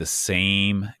of the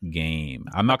same game.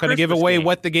 I'm not going to give away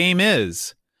what the game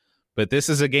is, but this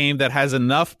is a game that has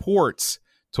enough ports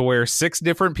to where 6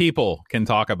 different people can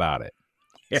talk about it.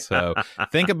 Yeah. So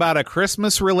think about a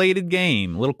Christmas-related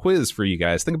game. Little quiz for you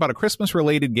guys. Think about a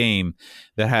Christmas-related game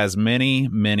that has many,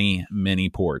 many, many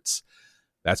ports.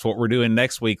 That's what we're doing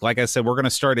next week. Like I said, we're going to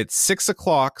start at 6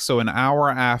 o'clock, so an hour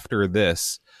after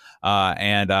this,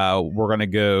 and we're going to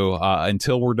go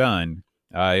until we're done.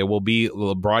 It will be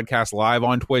broadcast live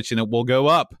on Twitch, and it will go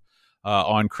up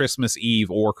on Christmas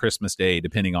Eve or Christmas Day,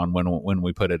 depending on when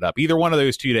we put it up. Either one of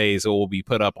those 2 days, it will be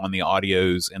put up on the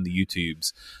audios and the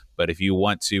YouTubes. But if you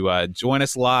want to join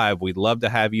us live, we'd love to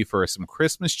have you for some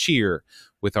Christmas cheer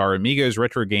with our Amigos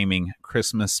Retro Gaming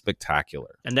Christmas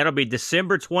Spectacular. And that'll be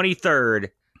December 23rd,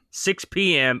 6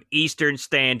 p.m. Eastern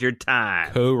Standard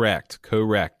Time. Correct.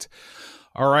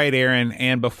 All right, Aaron.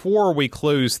 And before we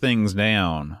close things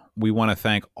down, we want to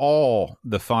thank all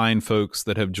the fine folks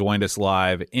that have joined us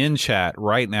live in chat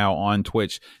right now on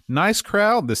Twitch. Nice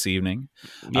crowd this evening.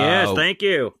 Yes, thank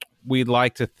you. We'd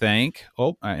like to thank.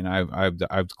 Oh, and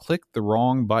I've clicked the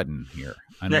wrong button here.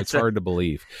 I know it's hard to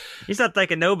believe. He's not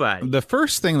thanking nobody. The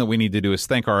first thing that we need to do is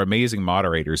thank our amazing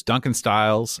moderators, Duncan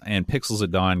Styles and Pixels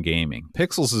at Dawn Gaming.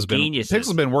 Pixels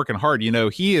has been working hard. You know,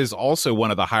 he is also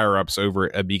one of the higher ups over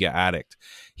at Amiga Addict.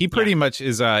 He pretty much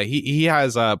is. He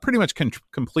has pretty much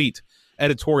complete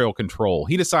editorial control.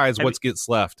 He decides what gets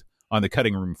left on the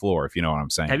cutting room floor, if you know what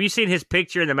I'm saying. Have you seen his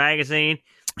picture in the magazine?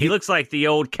 He looks like the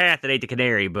old cat that ate the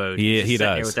canary boat. He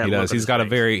does. He's got a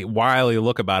very wily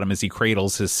look about him as he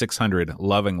cradles his 600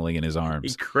 lovingly in his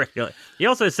arms. He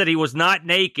also said he was not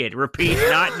naked. Repeat,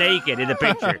 not naked in the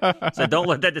picture. So don't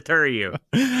let that deter you.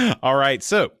 All right.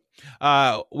 So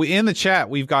in the chat,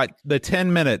 we've got the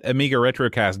 10-minute Amiga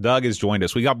Retrocast. Doug has joined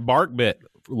us. We got Barkbit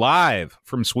live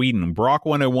from Sweden. Brock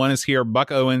 101 is here.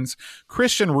 Buck Owens,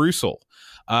 Christian Russell.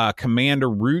 Commander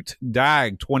Root,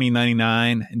 Dag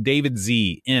 2099, David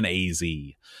Z, NAZ,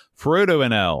 Frodo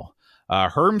NL,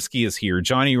 Hermsky is here,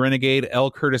 Johnny Renegade,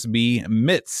 L. Curtis B,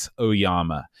 Mitz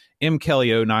Oyama, M.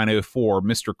 Kelly 0904,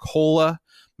 Mr. Cola,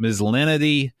 Ms.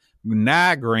 Lenity,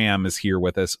 Nagram is here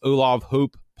with us, Olav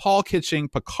Hope, Paul Kitching,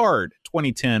 Picard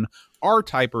 2010, R.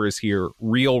 Typer is here,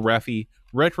 Real Reffy,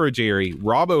 Retro Jerry,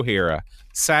 Rob O'Hara,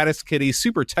 Saddest Kitty,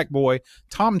 Super Tech Boy,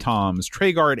 Tom Toms,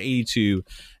 Treyguard 82,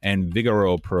 and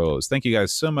Vigoro Pros. Thank you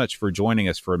guys so much for joining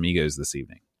us for Amigos this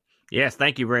evening. Yes,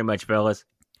 thank you very much, fellas.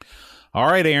 All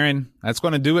right, Aaron, that's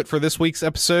going to do it for this week's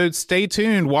episode. Stay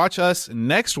tuned. Watch us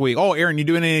next week. Oh, Aaron, you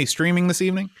doing any streaming this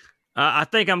evening? I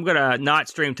think I'm going to not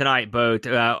stream tonight, but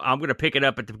I'm going to pick it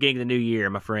up at the beginning of the new year,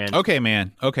 my friend. Okay,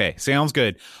 man. Okay, sounds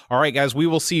good. All right, guys, we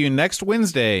will see you next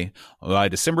Wednesday,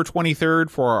 December 23rd,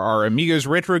 for our Amigos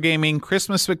Retro Gaming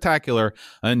Christmas Spectacular.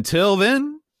 Until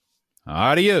then,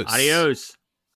 adios. Adios.